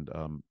guest and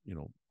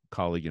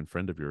colleague and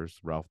friend of yours,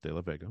 Ralph De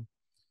La Vega,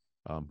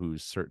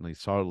 who's certainly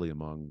solidly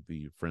among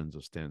the Friends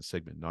of Stan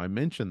Sigman. Now, I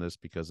mention this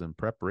because in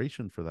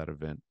preparation for that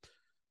event,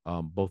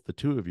 both the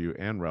two of you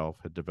and Ralph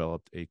had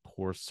developed a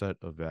core set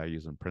of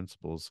values and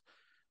principles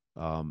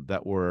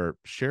that were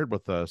shared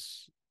with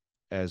us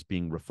as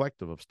being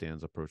reflective of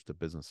Stan's approach to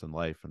business and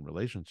life and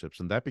relationships.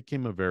 And that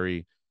became a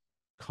very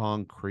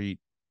concrete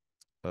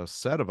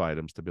set of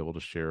items to be able to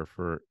share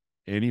for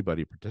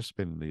anybody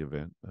participating in the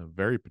event,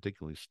 very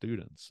particularly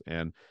students.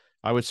 And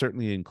I would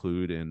certainly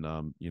include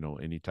in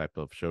any type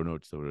of show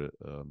notes that would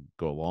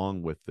go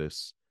along with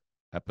this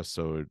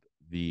episode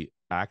the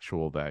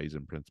actual values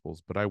and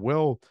principles, but I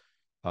will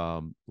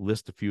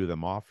list a few of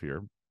them off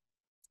here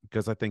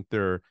because I think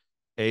they're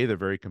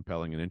very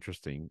compelling and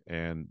interesting,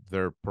 and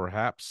they're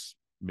perhaps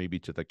maybe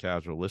to the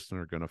casual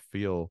listener going to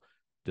feel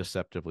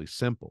deceptively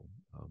simple.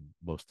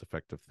 Most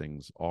effective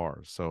things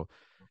are. So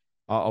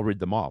I'll read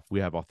them off. We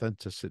have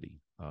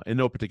authenticity, in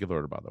no particular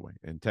order, by the way,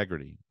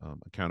 integrity,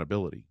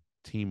 accountability,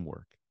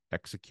 teamwork,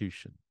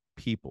 execution,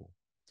 people,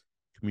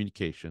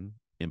 communication,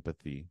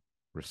 empathy,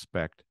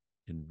 respect,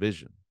 and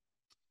vision.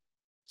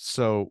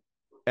 So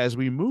as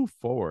we move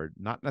forward,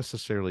 not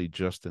necessarily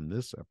just in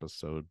this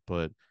episode,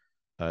 but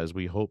as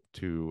we hope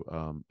to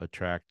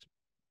attract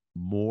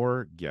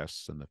more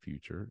guests in the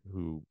future,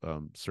 who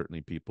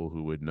certainly people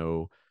who would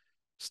know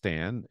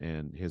Stan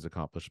and his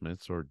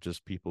accomplishments, or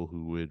just people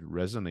who would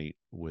resonate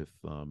with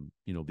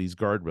these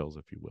guardrails,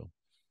 if you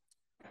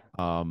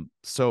will.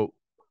 So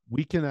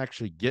we can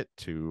actually get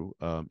to,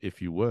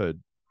 if you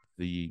would,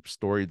 the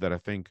story that I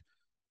think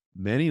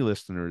many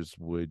listeners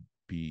would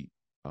be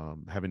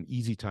have an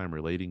easy time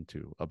relating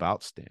to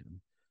about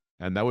Stan,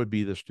 and that would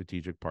be the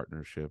strategic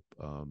partnership,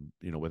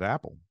 with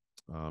Apple,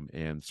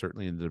 and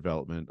certainly in the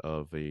development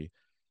of a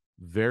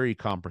very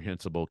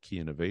comprehensible key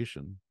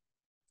innovation,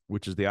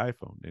 which is the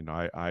iPhone. And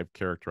I've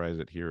characterized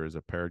it here as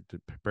a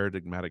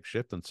paradigmatic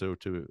shift, and so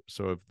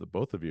have the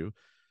both of you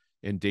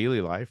in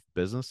daily life,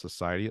 business,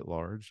 society at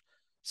large.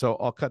 So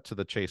I'll cut to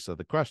the chase of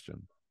the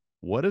question: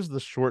 what is the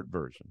short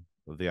version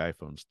of the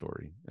iPhone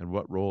story, and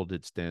what role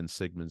did Stan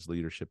Sigman's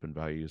leadership and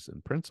values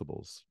and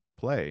principles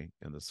play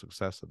in the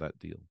success of that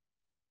deal?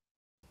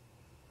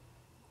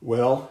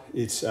 Well,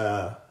 it's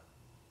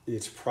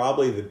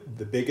probably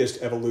the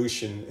biggest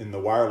evolution in the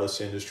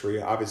wireless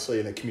industry, obviously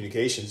in the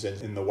communications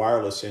and in the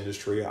wireless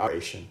industry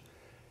operation.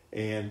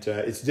 And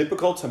it's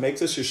difficult to make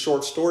this a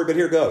short story, but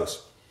here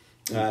goes.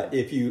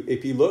 If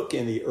you look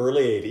in the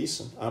early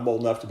 80s, I'm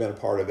old enough to have been a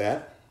part of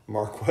that,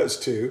 Mark was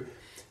too,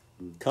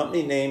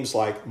 company names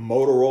like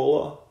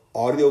Motorola,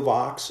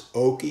 AudioVox,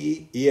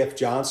 Oki, E.F.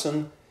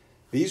 Johnson,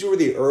 these were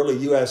the early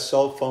U.S.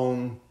 cell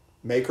phone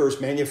makers,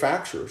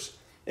 manufacturers.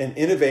 And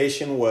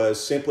innovation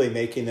was simply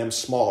making them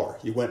smaller.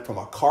 You went from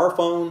a car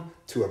phone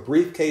to a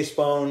briefcase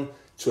phone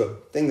to a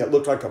thing that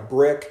looked like a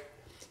brick.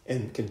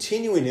 And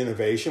continuing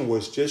innovation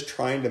was just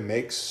trying to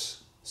make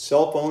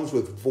cell phones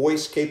with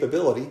voice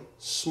capability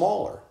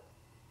smaller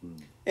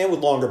and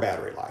with longer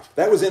battery life.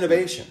 That was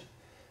innovation.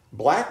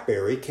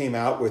 BlackBerry came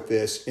out with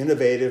this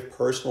innovative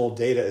personal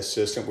data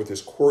assistant with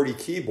this QWERTY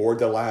keyboard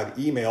that allowed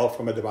email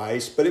from a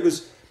device, but it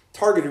was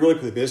targeted really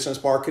for the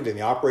business market, and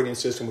the operating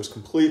system was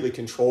completely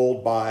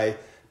controlled by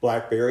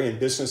BlackBerry, and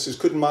businesses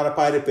couldn't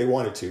modify it if they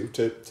wanted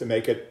to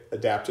make it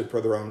adapted for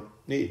their own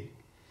need.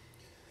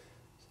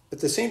 At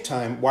the same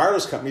time,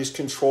 wireless companies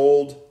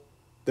controlled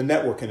the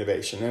network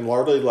innovation and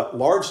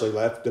largely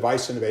left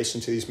device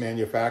innovation to these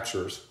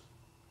manufacturers.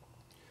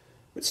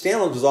 But Stan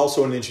was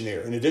also an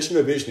engineer. In addition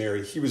to a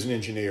visionary, he was an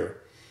engineer.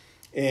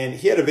 And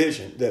he had a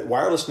vision that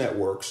wireless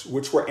networks,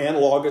 which were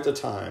analog at the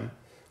time,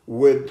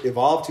 would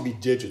evolve to be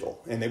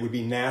digital, and they would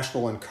be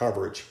national in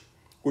coverage,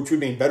 which would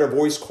mean better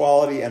voice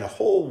quality and a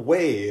whole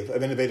wave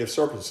of innovative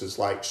services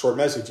like short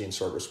messaging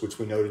service, which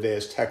we know today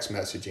as text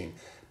messaging,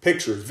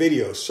 pictures,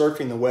 videos,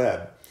 surfing the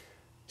web.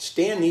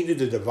 Stan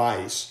needed a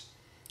device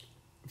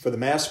for the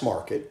mass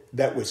market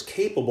that was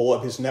capable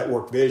of his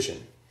network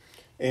vision.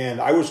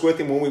 And I was with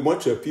him when we went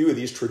to a few of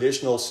these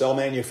traditional cell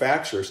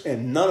manufacturers,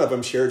 and none of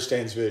them shared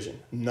Stan's vision.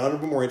 None of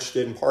them were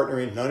interested in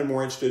partnering. None of them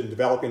were interested in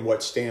developing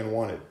what Stan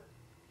wanted.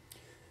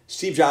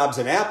 Steve Jobs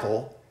and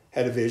Apple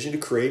had a vision to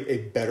create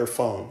a better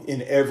phone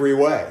in every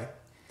way.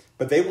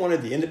 but they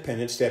wanted the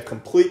independents to have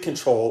complete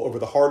control over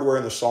the hardware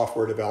and the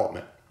software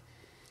development.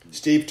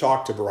 Steve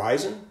talked to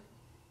Verizon.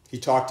 He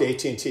talked to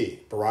AT&T.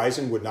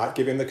 Verizon would not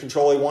give him the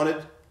control he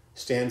wanted.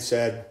 Stan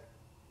said,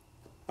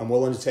 I'm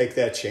willing to take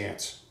that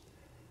chance.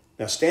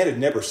 Now, Stan had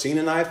never seen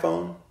an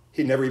iPhone.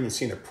 He'd never even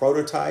seen a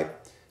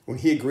prototype. When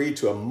he agreed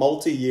to a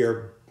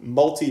multi-year,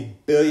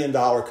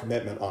 multi-billion-dollar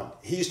commitment on,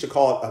 he used to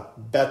call it a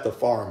bet the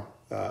farm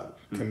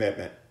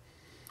commitment,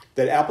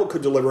 that Apple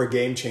could deliver a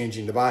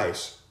game-changing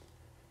device.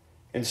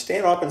 And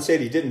Stan often said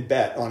he didn't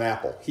bet on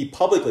Apple. He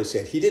publicly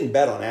said he didn't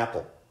bet on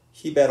Apple.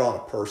 He bet on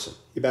a person.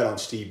 He bet on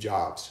Steve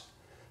Jobs.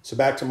 So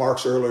back to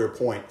Mark's earlier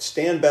point,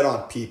 Stan bet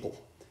on people.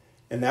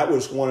 And that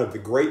was one of the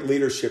great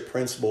leadership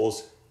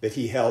principles that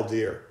he held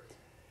dear.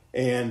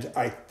 And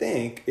I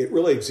think it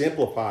really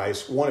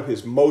exemplifies one of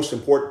his most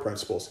important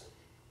principles.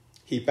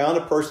 He found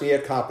a person he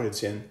had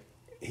confidence in,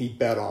 he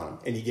bet on him,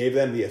 and he gave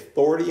them the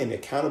authority and the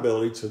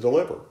accountability to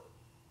deliver.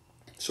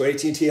 So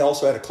AT&T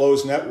also had a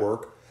closed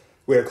network.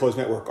 We had a closed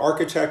network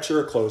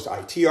architecture, a closed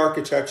IT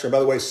architecture. And by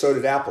the way, so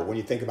did Apple when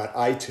you think about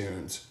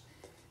iTunes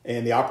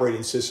and the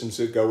operating systems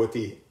that go with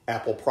the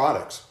Apple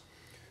products.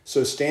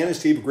 So Stan and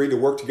Steve agreed to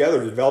work together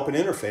to develop an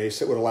interface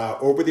that would allow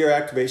over-the-air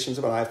activations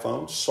of an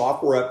iPhone,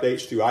 software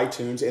updates through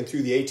iTunes and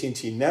through the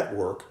AT&T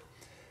network.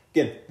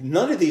 Again,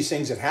 none of these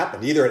things had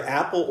happened either at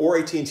Apple or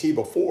AT&T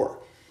before.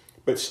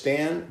 But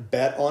Stan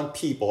bet on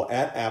people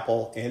at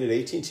Apple and at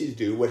AT&T to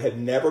do what had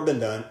never been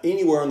done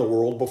anywhere in the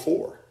world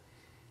before.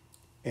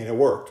 And it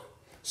worked.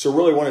 So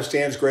really one of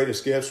Stan's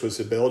greatest gifts was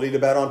the ability to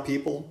bet on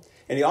people.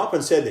 And he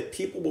often said that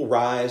people will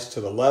rise to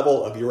the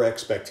level of your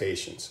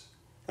expectations.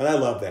 And I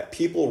love that.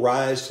 People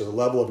rise to the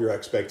level of your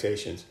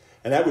expectations.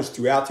 And that was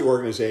throughout the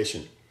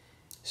organization.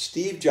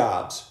 Steve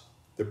Jobs,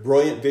 the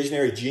brilliant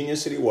visionary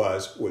genius that he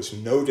was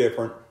no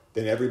different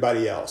than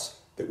everybody else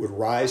that would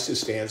rise to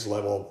Stan's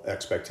level of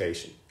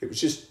expectation. It was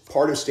just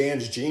part of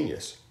Stan's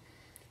genius.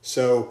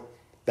 So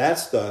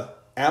that's the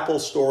Apple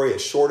story,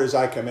 as short as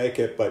I can make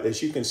it. But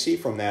as you can see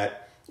from that,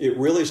 it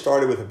really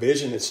started with a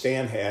vision that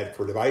Stan had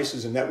for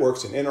devices and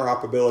networks and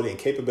interoperability and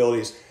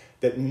capabilities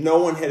that no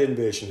one had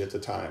envisioned at the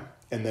time.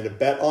 And then a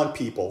bet on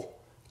people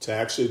to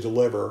actually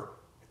deliver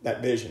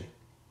that vision.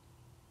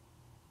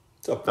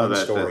 It's a fun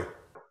story.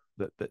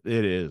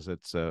 It is.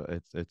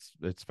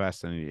 It's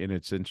fascinating, and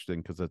it's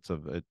interesting because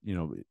to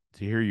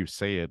hear you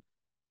say it,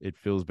 it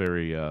feels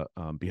very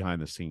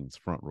behind the scenes,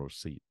 front row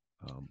seat.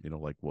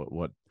 Like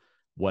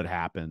what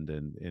happened,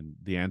 and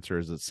the answer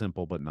is it's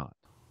simple but not.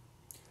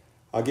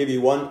 I'll give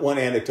you one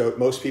anecdote.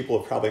 Most people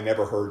have probably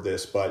never heard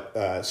this,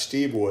 but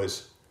Steve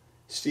was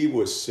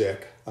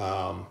sick,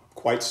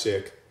 quite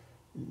sick,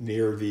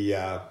 near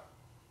the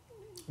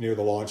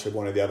launch of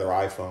one of the other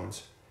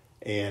iPhones,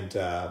 and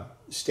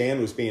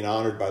Stan was being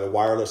honored by the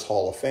Wireless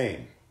Hall of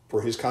Fame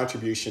for his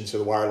contributions to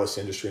the wireless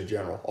industry in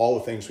general, all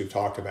the things we've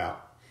talked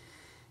about.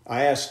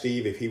 I asked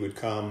Steve if he would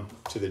come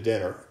to the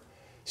dinner.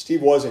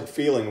 Steve wasn't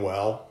feeling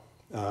well.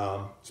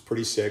 Was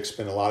pretty sick,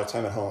 spent a lot of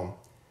time at home,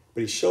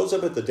 but he shows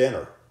up at the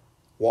dinner,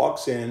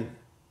 walks in,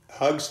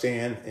 hugs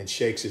Stan, and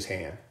shakes his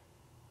hand,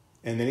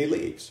 and then he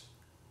leaves.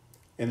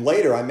 And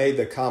later I made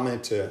the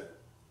comment to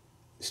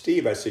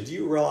Steve, I said, do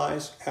you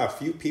realize how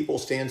few people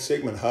Stan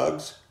Sigman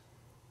hugs?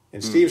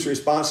 And Steve's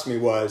response to me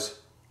was,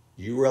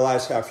 you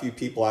realize how few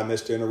people I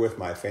miss dinner with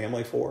my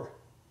family for?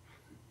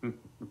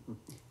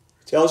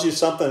 Tells you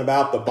something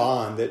about the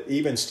bond that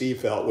even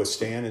Steve felt with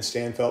Stan and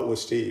Stan felt with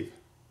Steve.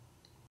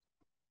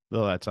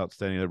 Well, that's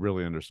outstanding. That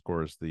really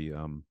underscores the,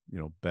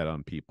 bet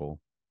on people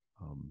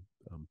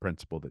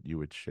principle that you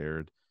had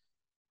shared.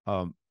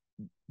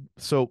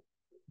 So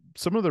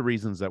some of the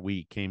reasons that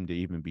we came to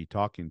even be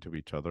talking to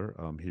each other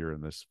here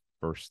in this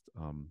first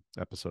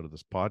episode of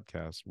this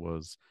podcast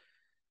was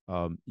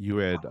you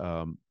had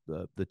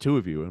the two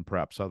of you, and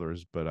perhaps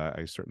others, but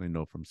I certainly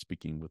know from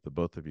speaking with the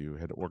both of you,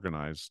 had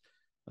organized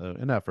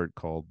an effort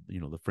called,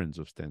 the Friends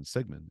of Stan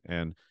Sigman.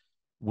 And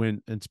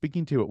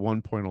speaking to you at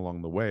one point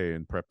along the way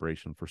in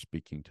preparation for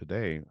speaking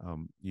today,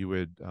 you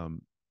had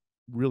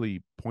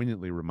really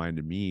poignantly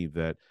reminded me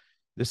that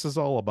this is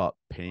all about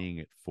paying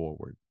it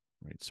forward.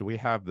 Right. So we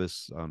have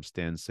this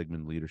Stan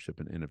Sigman Leadership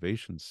and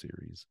Innovation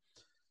series,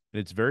 and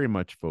it's very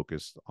much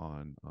focused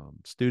on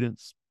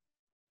students,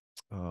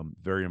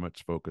 very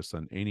much focused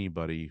on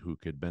anybody who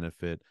could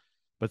benefit,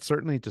 but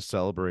certainly to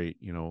celebrate,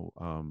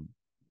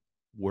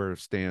 where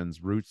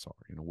Stan's roots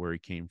are, where he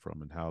came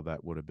from and how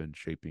that would have been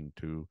shaping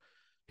to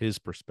his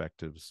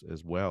perspectives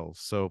as well.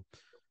 So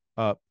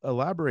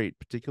elaborate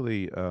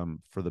particularly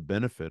for the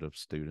benefit of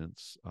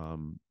students,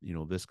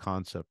 this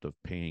concept of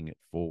paying it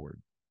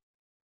forward.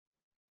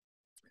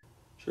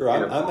 Sure,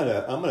 I'm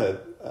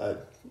gonna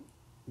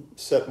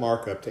set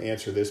Mark up to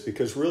answer this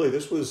because really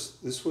this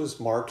was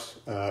Mark's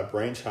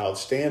brainchild.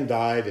 Stan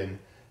died in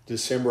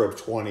December of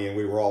 20, and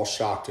we were all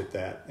shocked at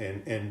that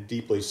and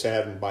deeply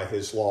saddened by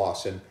his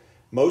loss. And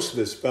most of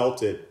us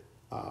felt it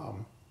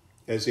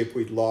as if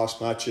we'd lost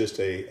not just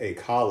a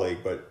colleague,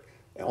 but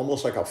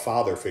almost like a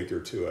father figure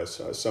to us,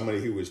 somebody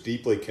who was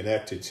deeply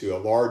connected to a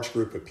large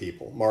group of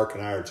people. Mark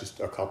and I are just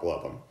a couple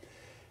of them.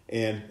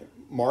 And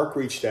Mark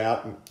reached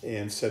out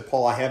and said,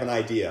 Paul, I have an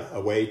idea,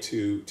 a way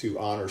to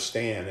honor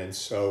Stan. And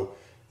so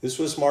this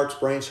was Mark's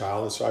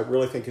brainchild. And so I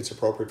really think it's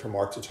appropriate for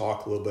Mark to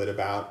talk a little bit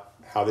about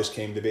how this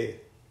came to be.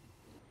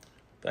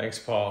 Thanks,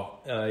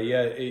 Paul.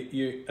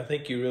 I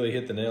think you really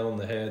hit the nail on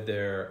the head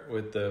there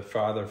with the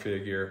father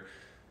figure.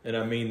 And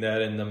I mean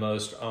that in the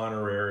most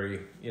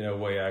honorary,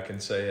 way I can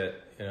say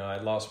it. I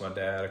lost my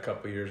dad a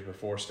couple of years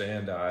before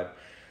Stan died,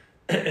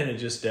 and it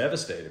just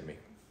devastated me.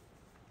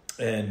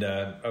 And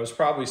I was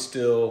probably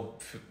still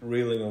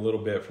reeling a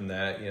little bit from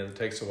that. It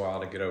takes a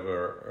while to get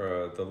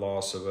over the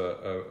loss of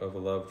a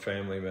loved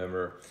family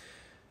member.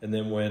 And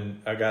then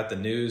when I got the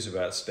news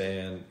about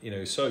Stan,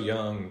 he's so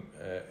young,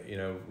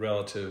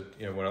 relative,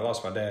 when I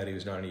lost my dad, he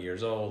was 90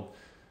 years old,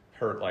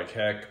 hurt like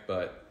heck.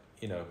 But,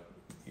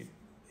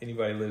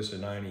 anybody lives to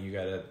 90, you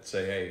got to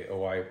say, hey, a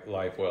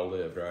life well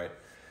lived, right?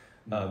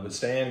 But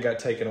Stan got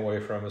taken away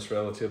from us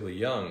relatively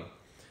young.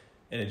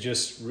 And it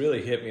just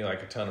really hit me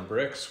like a ton of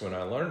bricks when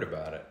I learned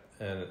about it.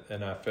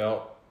 And I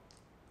felt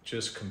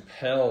just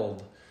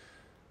compelled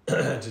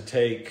to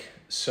take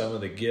some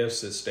of the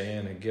gifts that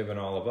Stan had given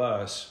all of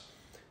us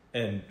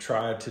and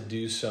try to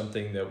do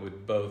something that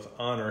would both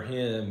honor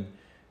him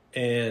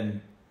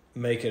and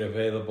make it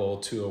available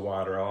to a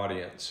wider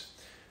audience.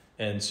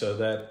 And so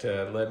that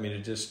led me to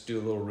just do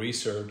a little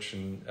research,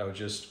 and I was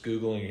just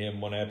Googling him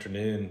one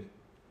afternoon,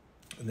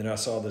 and then I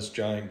saw this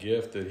giant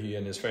gift that he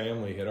and his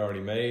family had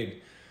already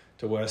made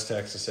to West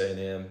Texas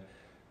A&M,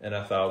 and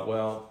I thought,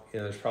 well,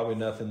 there's probably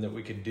nothing that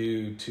we could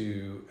do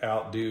to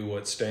outdo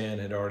what Stan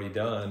had already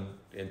done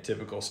in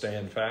typical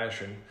Stan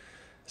fashion.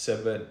 I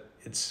said, but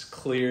it's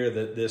clear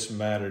that this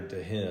mattered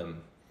to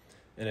him.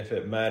 And if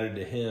it mattered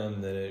to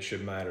him, then it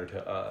should matter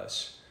to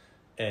us.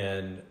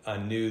 And I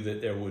knew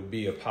that there would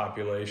be a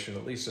population,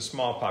 at least a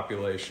small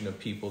population of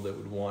people that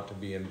would want to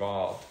be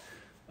involved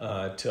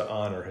to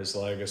honor his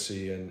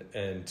legacy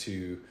and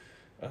to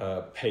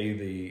pay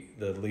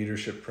the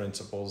leadership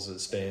principles that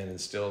Stan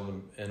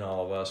instilled in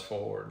all of us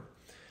forward.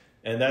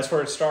 And that's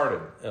where it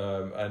started.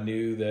 I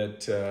knew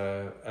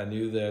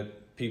that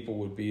people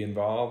would be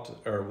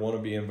involved or want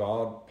to be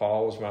involved.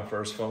 Paul was my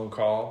first phone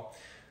call.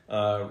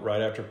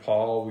 Right after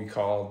Paul, we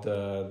called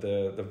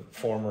the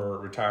former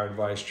retired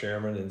vice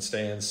chairman and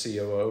Stan's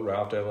COO,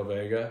 Ralph De La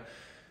Vega.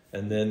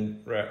 And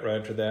then right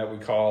after that, we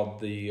called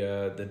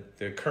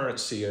the current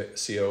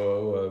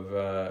COO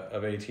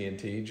of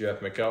AT&T, Jeff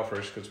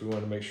McElfresh, because we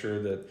wanted to make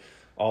sure that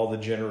all the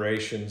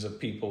generations of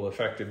people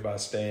affected by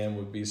Stan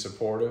would be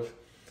supportive.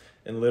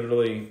 And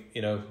literally,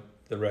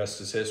 the rest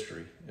is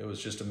history. It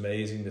was just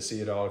amazing to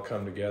see it all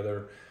come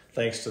together.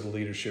 Thanks to the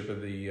leadership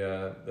of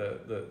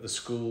the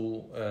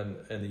school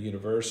and the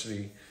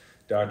university,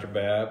 Dr.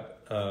 Babb,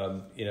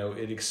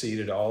 it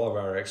exceeded all of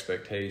our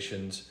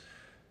expectations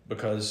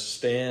because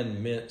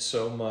Stan meant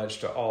so much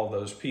to all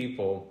those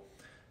people.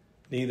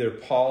 Neither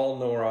Paul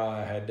nor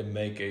I had to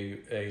make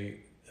a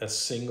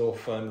single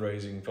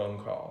fundraising phone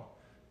call.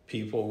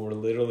 People were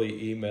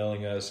literally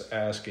emailing us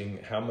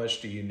asking, how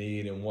much do you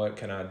need and what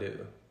can I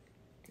do?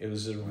 It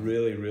was a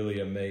really, really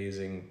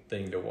amazing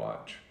thing to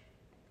watch.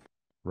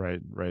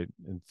 Right.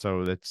 And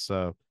so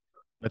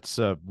that's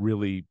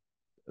really,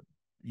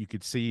 you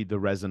could see the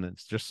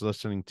resonance just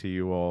listening to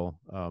you all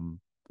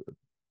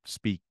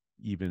speak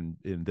even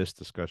in this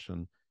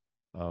discussion.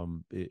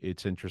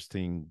 It's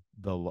interesting,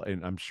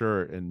 and I'm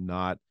sure in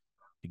not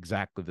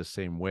exactly the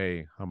same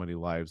way, how many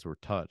lives were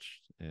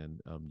touched.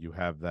 And you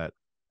have that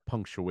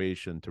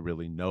punctuation to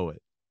really know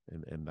it.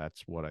 And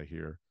that's what I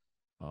hear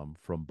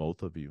from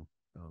both of you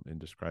in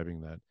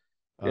describing that.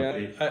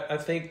 I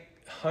think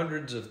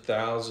hundreds of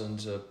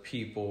thousands of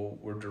people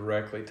were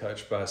directly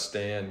touched by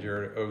Stan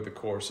over the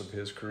course of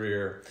his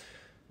career.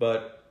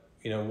 But,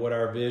 what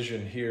our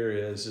vision here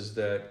is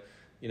that,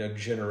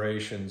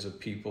 generations of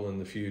people in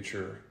the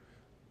future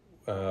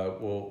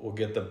will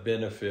get the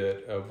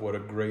benefit of what a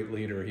great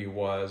leader he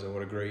was and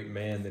what a great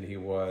man that he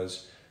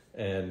was.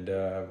 And,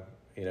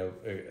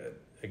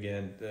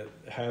 again,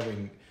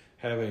 having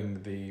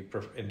the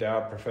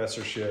endowed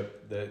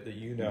professorship that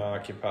you now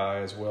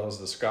occupy, as well as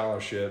the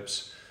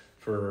scholarships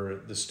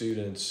for the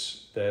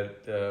students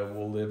that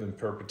will live in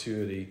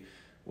perpetuity,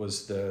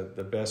 was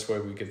the best way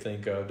we could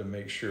think of to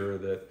make sure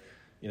that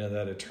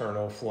that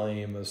eternal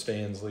flame of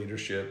Stan's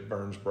leadership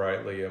burns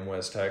brightly in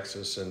West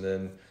Texas and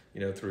then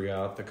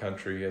throughout the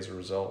country as a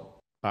result.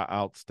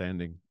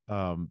 Outstanding.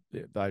 I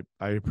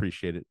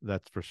appreciate it,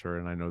 that's for sure,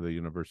 and I know the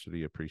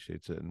university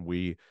appreciates it, and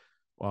we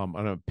I'm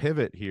going to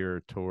pivot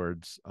here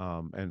towards,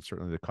 and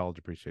certainly the college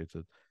appreciates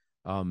it.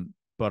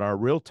 But our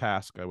real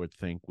task, I would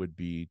think, would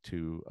be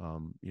to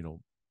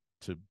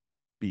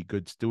be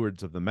good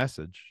stewards of the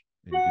message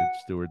and good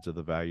stewards of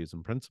the values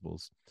and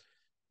principles.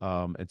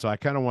 And so I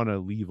kind of want to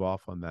leave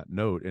off on that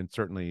note and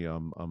certainly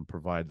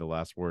provide the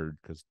last word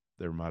because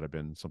there might have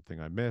been something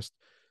I missed.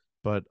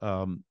 But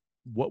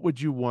what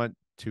would you want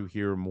to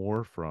hear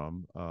more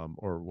from,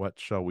 or what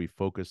shall we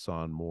focus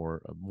on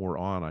more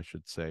on, I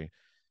should say,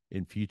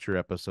 in future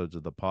episodes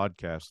of the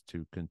podcast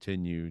to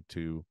continue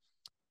to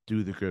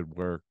do the good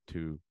work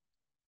to,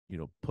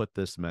 put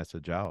this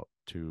message out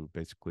to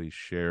basically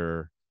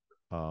share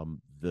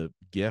the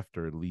gift,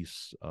 or at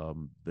least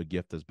the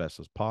gift as best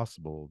as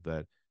possible,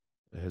 that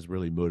has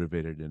really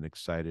motivated and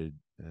excited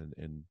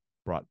and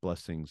brought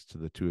blessings to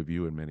the two of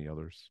you and many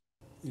others.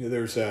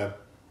 There's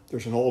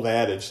an old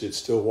adage that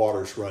still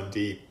waters run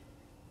deep,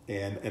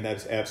 and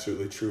that's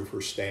absolutely true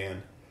for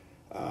Stan.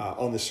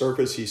 On the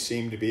surface, he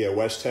seemed to be a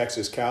West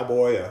Texas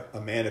cowboy,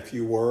 a man of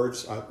few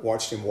words. I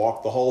watched him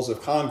walk the halls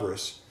of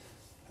Congress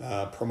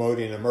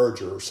promoting a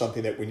merger or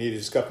something that we needed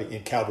his company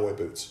in cowboy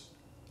boots.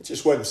 It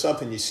just wasn't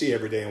something you see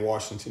every day in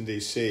Washington,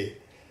 D.C.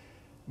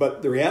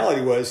 But the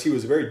reality was he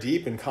was a very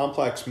deep and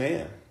complex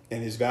man,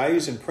 and his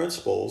values and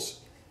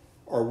principles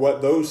are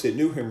what those that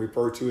knew him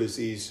refer to as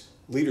these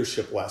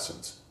leadership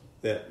lessons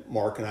that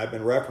Mark and I have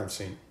been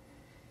referencing.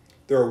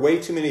 There are way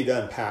too many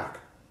to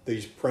unpack,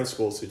 these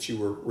principles that you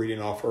were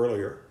reading off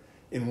earlier,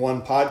 in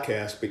one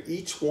podcast, but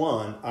each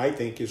one, I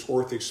think, is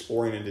worth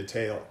exploring in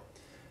detail.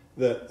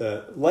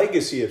 The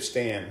legacy of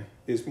Stan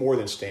is more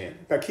than Stan.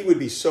 In fact, he would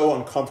be so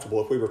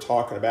uncomfortable if we were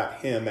talking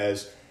about him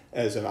as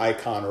an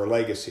icon or a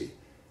legacy.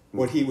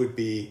 What he would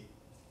be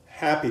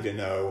happy to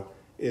know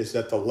is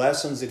that the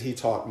lessons that he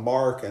taught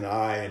Mark and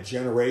I and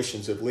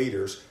generations of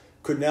leaders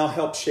could now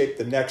help shape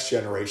the next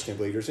generation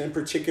of leaders, in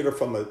particular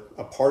from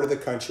a part of the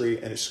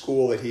country and a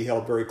school that he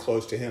held very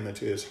close to him and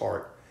to his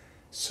heart.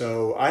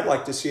 So I'd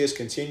like to see us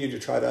continue to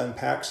try to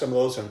unpack some of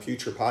those on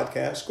future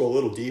podcasts, go a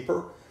little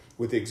deeper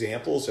with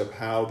examples of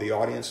how the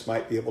audience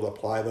might be able to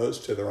apply those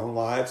to their own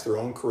lives, their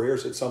own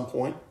careers at some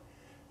point.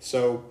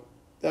 So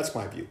that's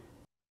my view.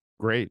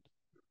 Great.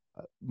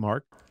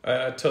 Mark?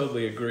 I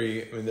totally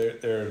agree. I mean,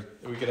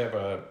 we could have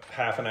a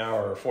half an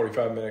hour or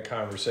 45-minute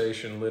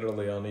conversation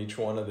literally on each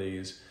one of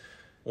these.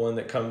 One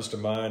that comes to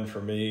mind for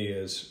me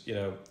is,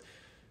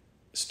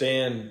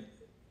 Stan,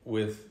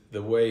 with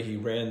the way he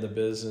ran the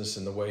business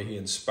and the way he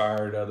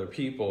inspired other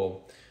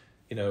people,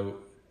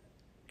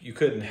 you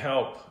couldn't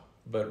help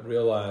but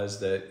realize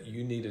that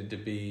you needed to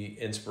be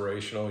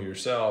inspirational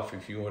yourself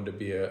if you wanted to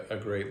be a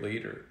great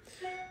leader.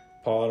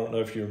 Paul, I don't know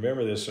if you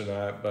remember this or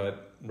not,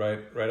 but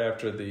right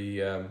after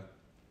the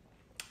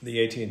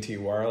AT&T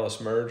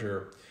wireless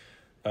merger,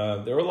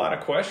 there were a lot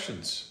of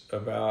questions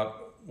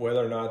about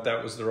whether or not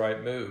that was the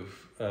right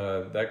move.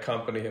 That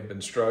company had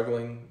been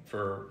struggling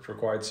for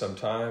quite some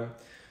time.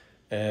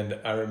 And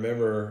I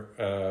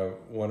remember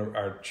one of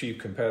our chief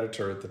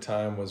competitor at the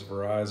time was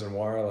Verizon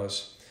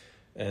Wireless.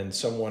 And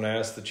someone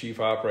asked the chief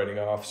operating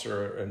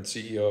officer and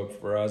CEO of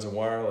Verizon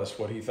Wireless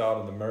what he thought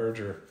of the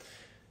merger.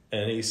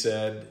 And he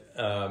said,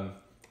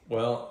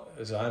 well,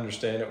 as I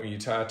understand it, when you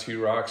tie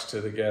two rocks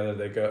together,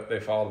 they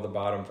fall to the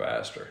bottom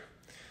faster.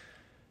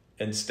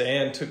 And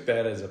Stan took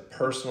that as a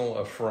personal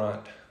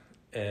affront.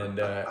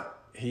 And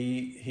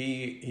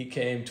he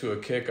came to a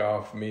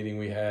kickoff meeting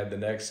we had the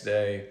next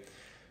day.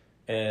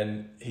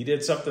 And he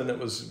did something that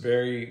was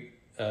very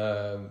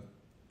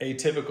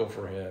atypical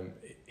for him.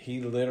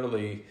 He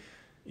literally,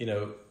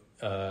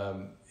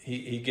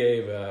 he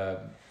gave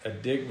a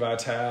Dick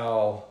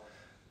Vitale,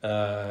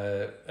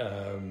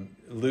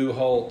 Lou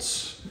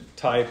Holtz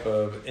type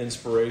of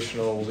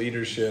inspirational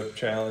leadership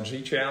challenge.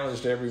 He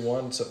challenged every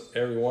one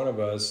of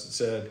us and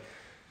said,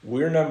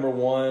 we're number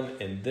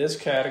one in this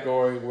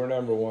category, we're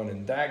number one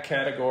in that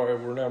category,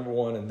 we're number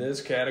one in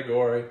this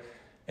category.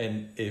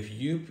 And if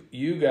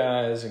you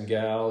guys and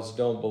gals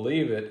don't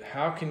believe it,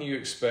 how can you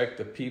expect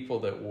the people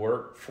that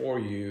work for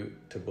you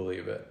to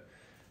believe it?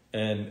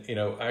 And,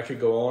 I could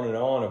go on and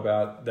on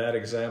about that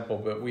example,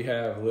 but we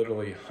have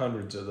literally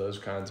hundreds of those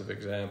kinds of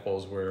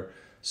examples where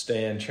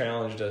Stan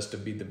challenged us to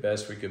be the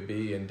best we could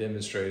be and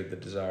demonstrated the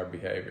desired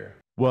behavior.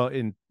 Well,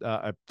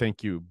 I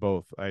thank you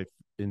both.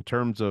 In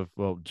terms of,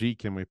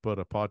 can we put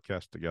a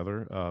podcast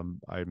together?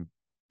 I'm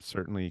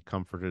certainly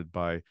comforted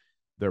by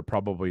there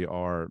probably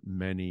are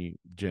many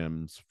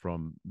gems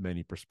from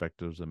many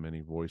perspectives and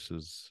many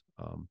voices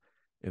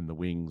in the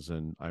wings,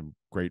 and I'm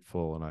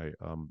grateful, and I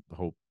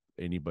hope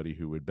anybody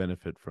who would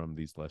benefit from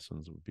these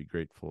lessons would be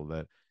grateful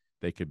that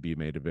they could be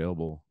made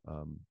available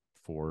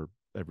for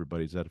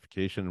everybody's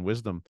edification and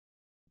wisdom.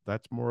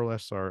 That's more or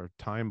less our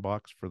time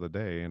box for the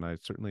day, and I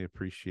certainly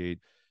appreciate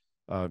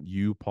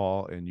you,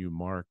 Paul, and you,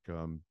 Mark,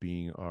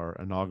 being our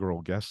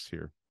inaugural guests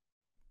here.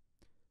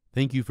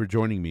 Thank you for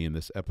joining me in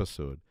this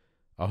episode.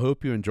 I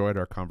hope you enjoyed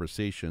our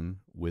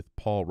conversation with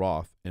Paul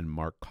Roth and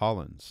Mark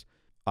Collins.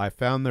 I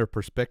found their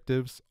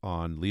perspectives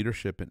on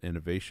leadership and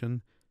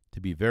innovation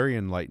to be very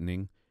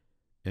enlightening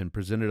and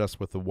presented us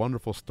with a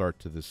wonderful start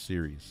to this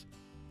series.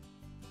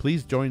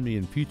 Please join me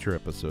in future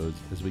episodes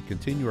as we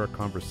continue our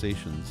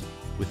conversations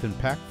with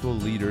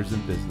impactful leaders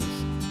in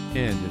business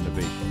and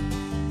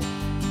innovation.